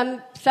 and for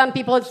some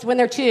people it's when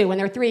they're 2, when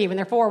they're 3, when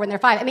they're 4, when they're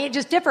 5. I mean, it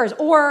just differs.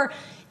 Or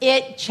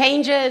it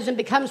changes and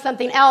becomes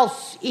something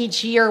else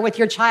each year with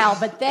your child.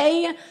 But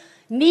they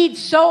need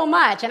so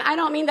much, and I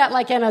don't mean that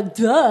like in a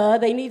duh,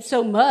 they need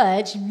so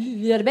much,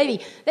 baby.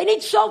 They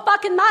need so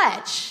fucking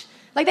much.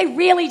 Like, they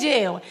really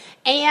do.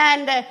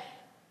 And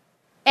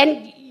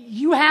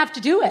you have to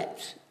do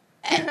it.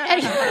 And I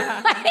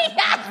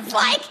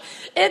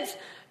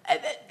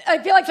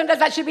feel like sometimes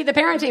that should be the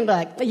parenting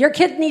book. Your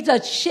kid needs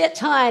a shit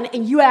ton,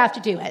 and you have to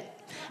do it.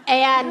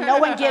 And no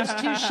one gives 2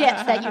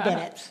 shits that you did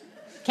it.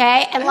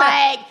 Okay? And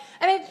like,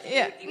 I mean...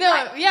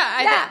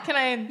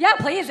 Yeah,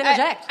 please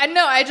interject.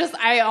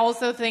 I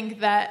also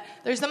think that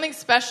there's something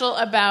special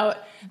about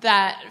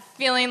that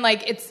feeling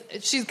like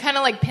she's kind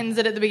of like pins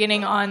it at the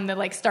beginning on the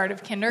like start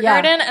of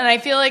kindergarten. Yeah. And I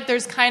feel like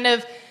there's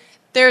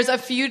a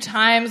few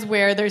times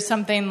where there's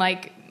something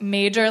like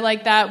major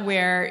like that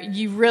where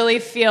you really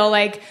feel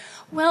like,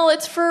 well,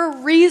 it's for a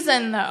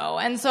reason though.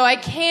 And so I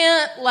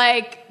can't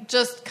like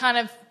just kind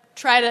of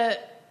try to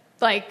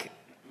like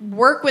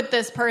work with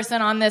this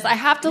person on this. I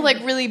have to like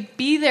really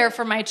be there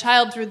for my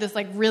child through this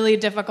like really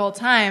difficult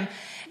time.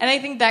 And I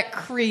think that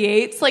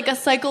creates like a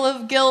cycle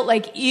of guilt.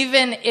 Like,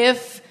 even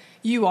if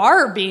you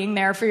are being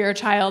there for your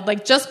child,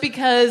 like just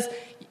because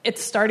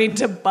it's starting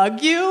to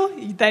bug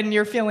you, then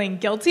you're feeling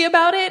guilty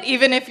about it.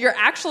 Even if you're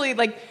actually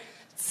like,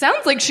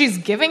 sounds like she's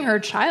giving her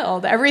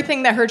child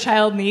everything that her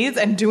child needs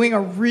and doing a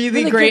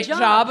really great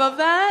job of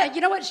that. And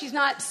you know what? She's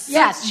not.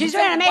 Yes, she's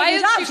doing an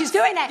amazing job. She's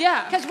doing that.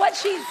 Yeah. Because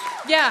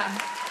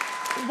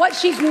what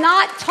she's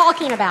not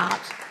talking about,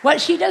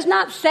 what she does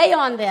not say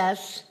on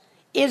this,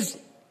 is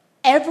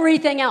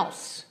everything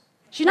else.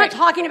 She's not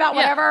talking about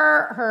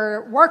whatever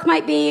her work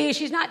might be.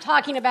 She's not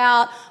talking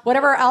about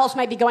whatever else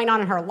might be going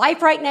on in her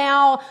life right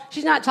now.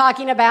 She's not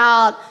talking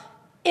about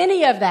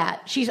any of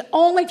that. She's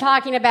only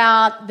talking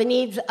about the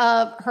needs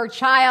of her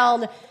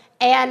child,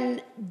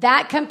 and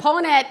that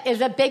component is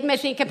a big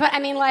missing component. I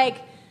mean, like,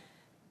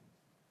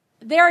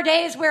 there are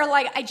days where,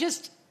 like, you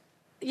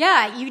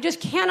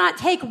just cannot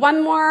take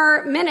one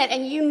more minute,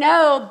 and you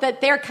know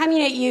that they're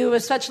coming at you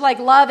with such, like,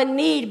 love and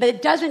need, but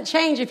it doesn't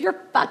change. If you're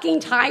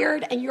fucking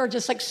tired and you're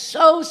just, like,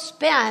 so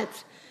spent,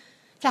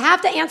 to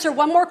have to answer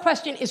one more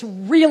question is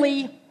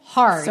really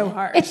hard. So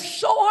hard. It's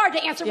so hard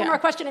to answer one more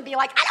question and be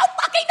like, I don't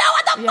fucking know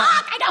what the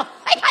fuck. I don't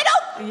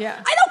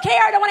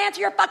care. I don't want to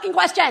answer your fucking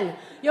question.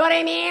 You know what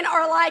I mean?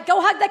 Or like,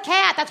 go hug the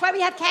cat. That's why we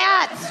have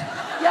cats.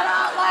 You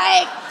know,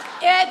 like,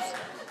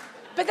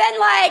 but then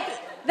like,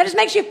 that just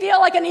makes you feel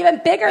like an even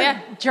bigger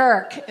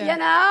jerk, you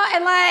know?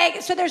 And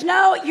like, so there's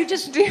no, you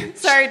just... do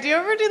you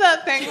ever do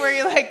that thing where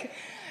you're like,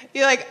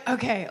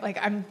 okay, like,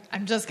 I'm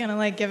just gonna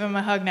like give him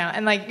a hug now.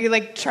 And like, you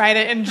like try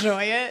to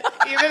enjoy it.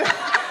 Even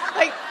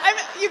like,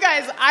 you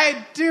guys,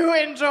 I do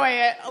enjoy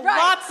it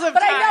lots of times.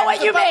 But I know what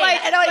you mean.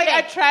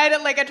 I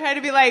try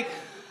to be like,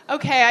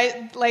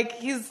 okay,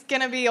 he's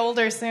gonna be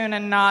older soon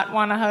and not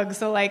want a hug,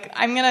 so like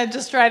I'm gonna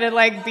just try to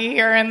like be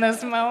here in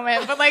this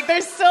moment. But like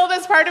there's still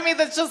this part of me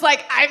that's just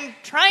like, I'm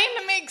trying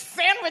to make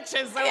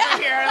sandwiches over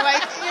here,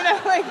 like, you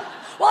know, like.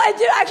 Well, I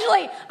do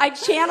actually. I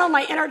channel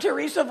my inner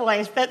Teresa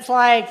voice that's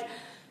like,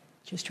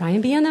 just try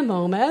and be in the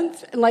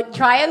moment, and like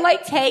try and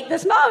like take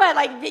this moment,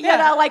 like you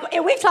know, like,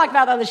 and we've talked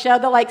about on the show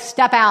the like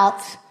step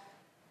out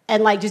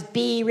and like just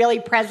be really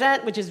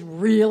present, which is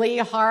really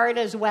hard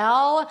as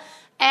well,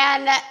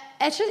 and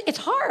it's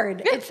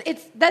hard.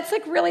 It's that's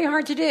like really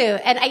hard to do,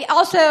 and I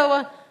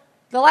also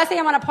The last thing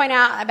I want to point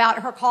out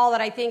about her call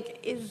that I think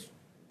is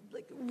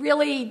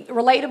really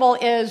relatable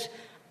is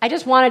I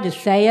just wanted to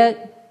say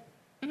it.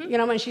 You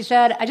know, when she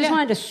said, I just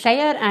wanted to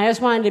say it, and I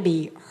just wanted to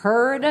be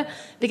heard,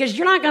 because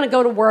you're not going to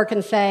go to work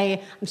and say,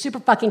 I'm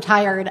super fucking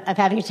tired of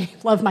having to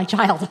love my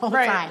child all the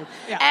time.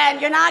 Yeah. And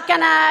you're not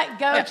going to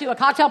go to a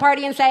cocktail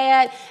party and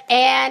say it,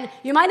 and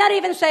you might not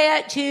even say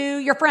it to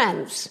your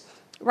friends,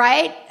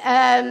 right?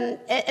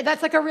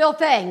 That's like a real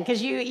thing,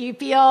 because you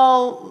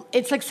feel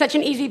it's like such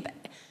an easy...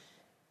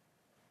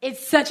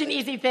 It's such an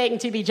easy thing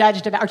to be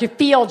judged about, or to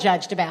feel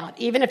judged about,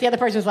 even if the other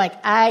person's like,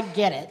 I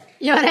get it.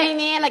 You know what I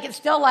mean? Like, it's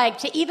still like,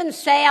 to even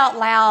say out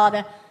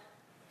loud,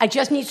 I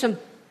just need some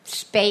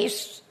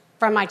space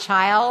from my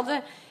child,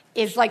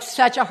 is like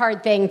such a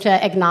hard thing to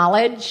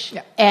acknowledge.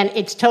 Yeah. And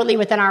it's totally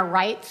within our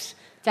rights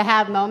to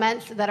have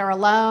moments that are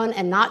alone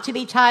and not to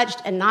be touched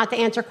and not to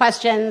answer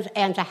questions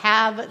and to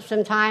have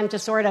some time to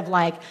sort of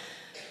like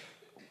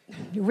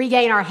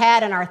regain our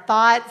head and our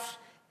thoughts.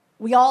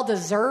 We all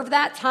deserve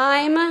that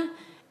time.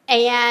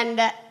 And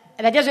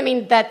that doesn't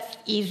mean that's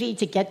easy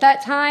to get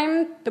that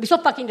time, but we still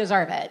fucking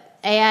deserve it.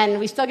 And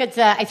we still get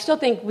to, I still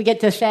think we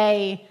get to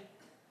say,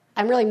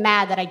 I'm really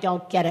mad that I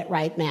don't get it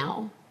right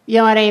now. You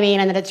know what I mean?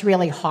 And that it's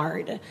really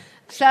hard.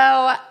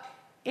 So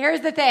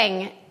here's the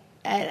thing.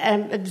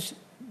 I'm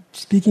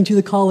speaking to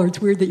the caller. It's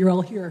weird that you're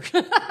all here.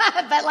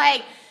 But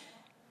like,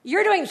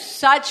 you're doing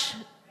such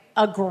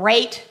a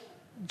great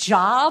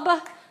job,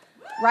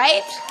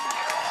 right?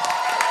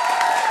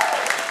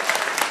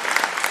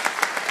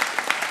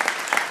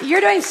 You're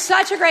doing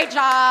such a great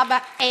job,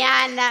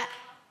 and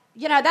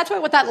you know that's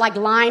what that like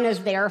line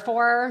is there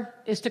for,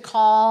 is to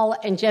call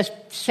and just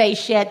say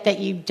shit that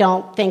you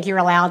don't think you're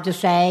allowed to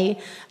say,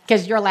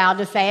 because you're allowed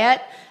to say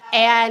it.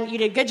 And you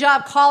did a good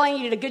job calling.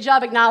 You did a good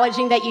job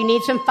acknowledging that you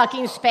need some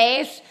fucking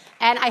space,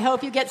 and I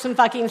hope you get some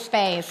fucking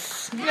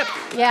space. Yep.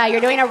 Yeah, you're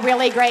doing a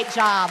really great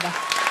job.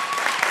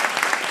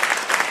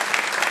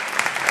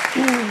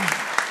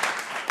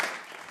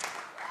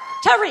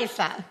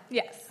 Teresa.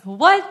 Yes.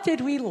 What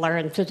did we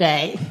learn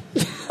today?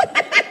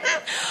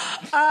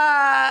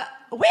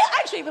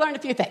 We learned a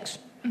few things.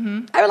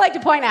 Mm-hmm. I would like to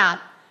point out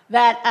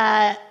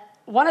that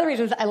one of the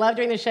reasons I love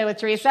doing this show with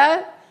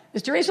Teresa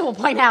is Teresa will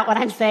point out when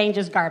I'm saying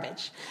just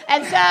garbage.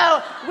 And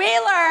so we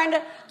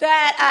learned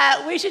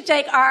that we should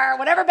take our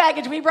whatever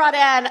baggage we brought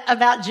in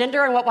about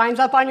gender and what winds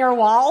up on your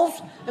walls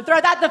and throw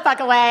that the fuck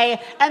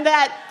away, and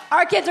that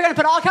our kids are going to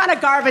put all kind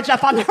of garbage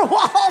up on their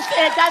walls,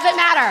 and it doesn't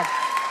matter.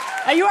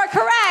 You are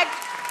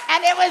correct.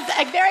 And it was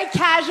a very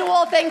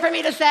casual thing for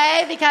me to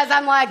say, because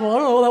I'm like, well, I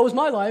don't know, that was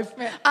my life.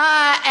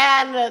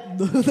 And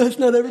that's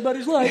not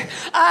everybody's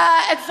life.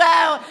 And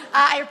so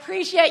I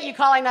appreciate you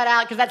calling that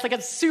out, because that's like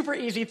a super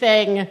easy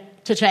thing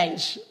to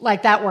change,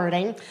 like that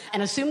wording.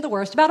 And assume the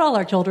worst about all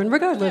our children,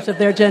 regardless of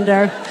their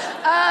gender.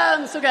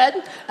 So good.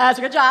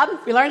 So good job.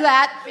 We learned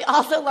that. We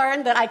also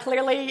learned that I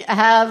clearly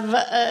have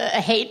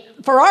a hate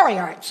Ferrari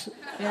arts.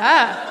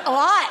 Yeah. A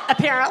lot,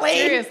 apparently.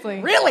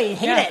 Seriously. Really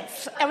hate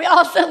it. And we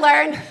also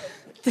learned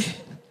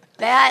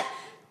that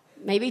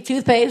maybe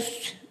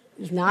toothpaste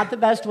is not the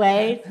best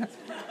way.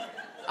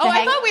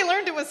 I thought we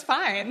learned it was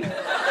fine. I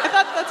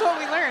thought that's what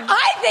we learned.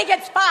 I think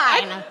it's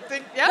fine.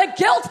 The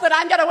guilt that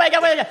I'm going to wake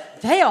up with,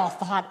 they all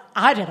thought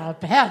I did a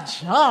bad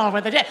job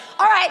with it.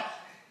 All right,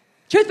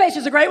 toothpaste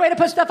is a great way to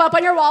put stuff up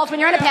on your walls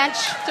when you're in a pinch.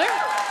 Sure.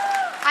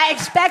 I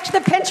expect the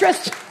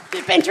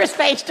Pinterest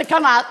page to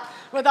come up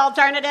with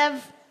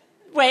alternative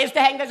ways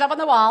to hang things up on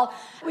the wall.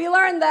 We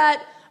learned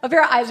that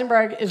Ophira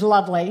Eisenberg is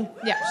lovely.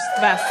 Yeah, she's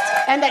the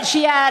best. And that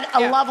she had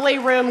a lovely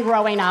room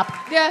growing up.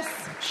 Yes.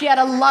 She had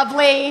a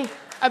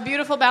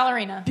beautiful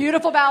ballerina.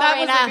 Beautiful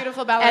ballerina. That was a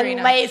beautiful ballerina.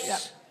 And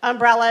lace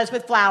umbrellas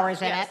with flowers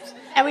in it.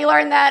 And we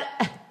learned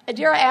that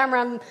Adira,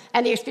 Amram,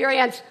 and the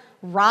experience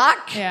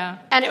rock. Yeah.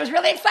 And it was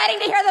really exciting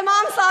to hear the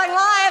mom song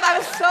live. I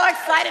was so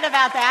excited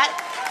about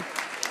that.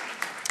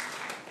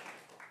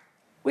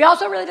 We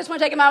also really just want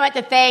to take a moment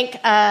to thank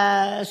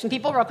some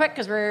people real quick,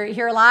 because we're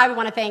here live. We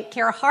want to thank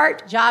Kara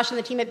Hart, Josh and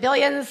the team at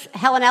Billions,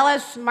 Helen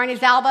Ellis,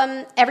 Marnie's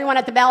Album, everyone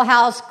at the Bell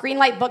House,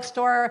 Greenlight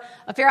Bookstore,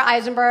 Ophira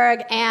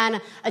Eisenberg,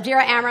 and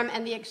Adira, Amram,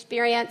 and The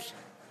Experience.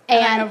 And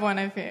I have one.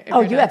 If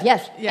you have,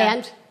 yes.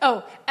 Yeah.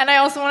 And I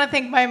also want to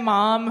thank my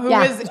mom, who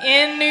was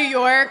in New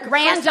York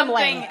randomly for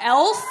something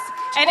else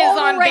and is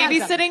on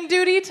babysitting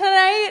duty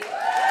tonight.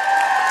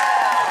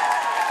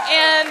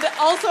 And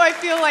also, I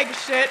feel like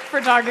shit for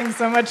talking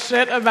so much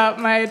shit about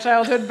my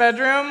childhood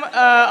bedroom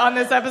on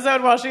this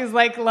episode while she's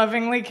like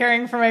lovingly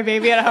caring for my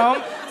baby at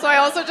home. So I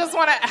also just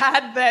want to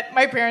add that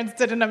my parents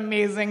did an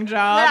amazing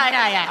job.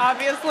 Yeah.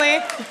 Obviously.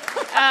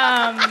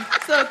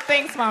 So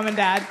thanks, Mom and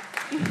Dad.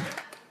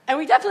 And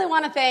we definitely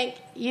want to thank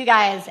you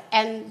guys.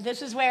 And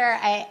this is where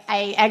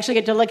I actually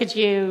get to look at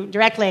you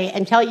directly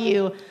and tell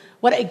you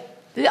what I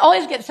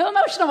always get so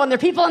emotional when there are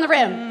people in the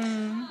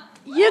room.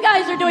 You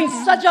guys are doing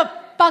such a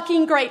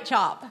fucking great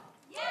job.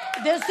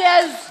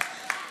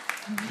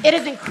 It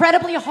is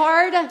incredibly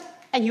hard,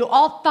 and you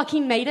all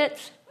fucking made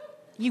it.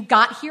 You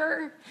got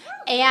here,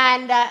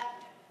 and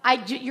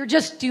you're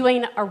just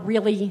doing a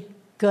really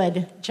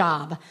good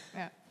job.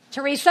 Yeah.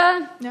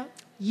 Teresa, No.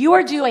 You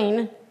are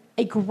doing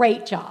a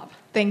great job.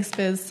 Thanks,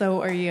 Biz.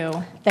 So are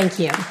you. Thank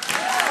you.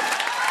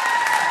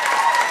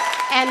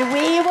 And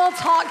we will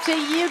talk to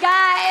you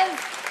guys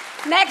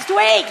next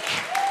week.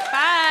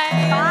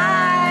 Bye.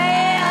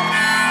 Bye.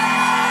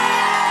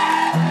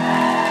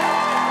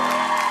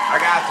 I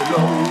got to go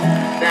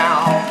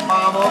down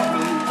Mama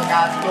Blue. I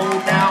got to go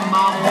down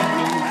Mama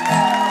Blue. I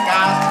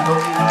got to go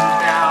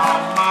down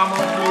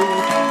Mama Blue.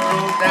 Go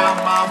down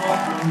Mama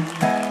Blue.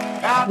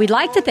 We'd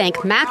like to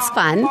thank Max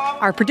Fun,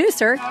 our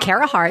producer,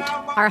 Kara Hart,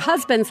 our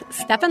husbands,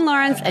 Stephen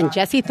Lawrence and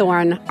Jesse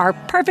Thorne, our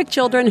perfect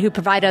children who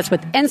provide us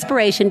with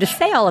inspiration to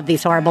say all of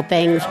these horrible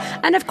things,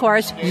 and of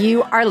course,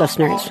 you, our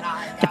listeners.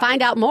 To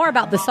find out more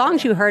about the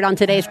songs you heard on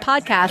today's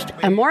podcast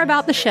and more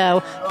about the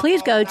show,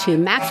 please go to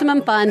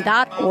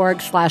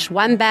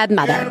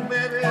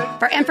MaximumFun.org/OneBadMother.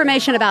 For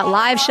information about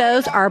live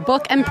shows, our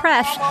book, and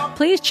press,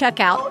 please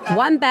check out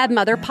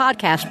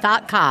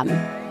OneBadMotherPodcast.com.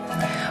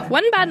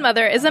 One Bad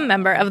Mother is a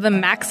member of the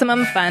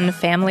Maximum Fun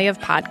family of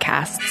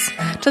podcasts.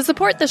 To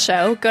support the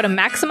show, go to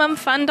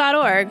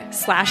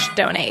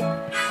MaximumFun.org/donate.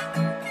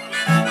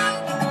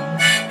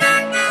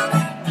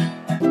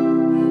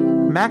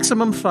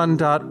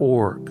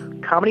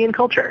 MaximumFun.org. Comedy and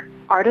culture.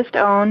 Artist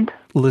owned.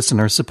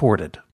 Listener supported.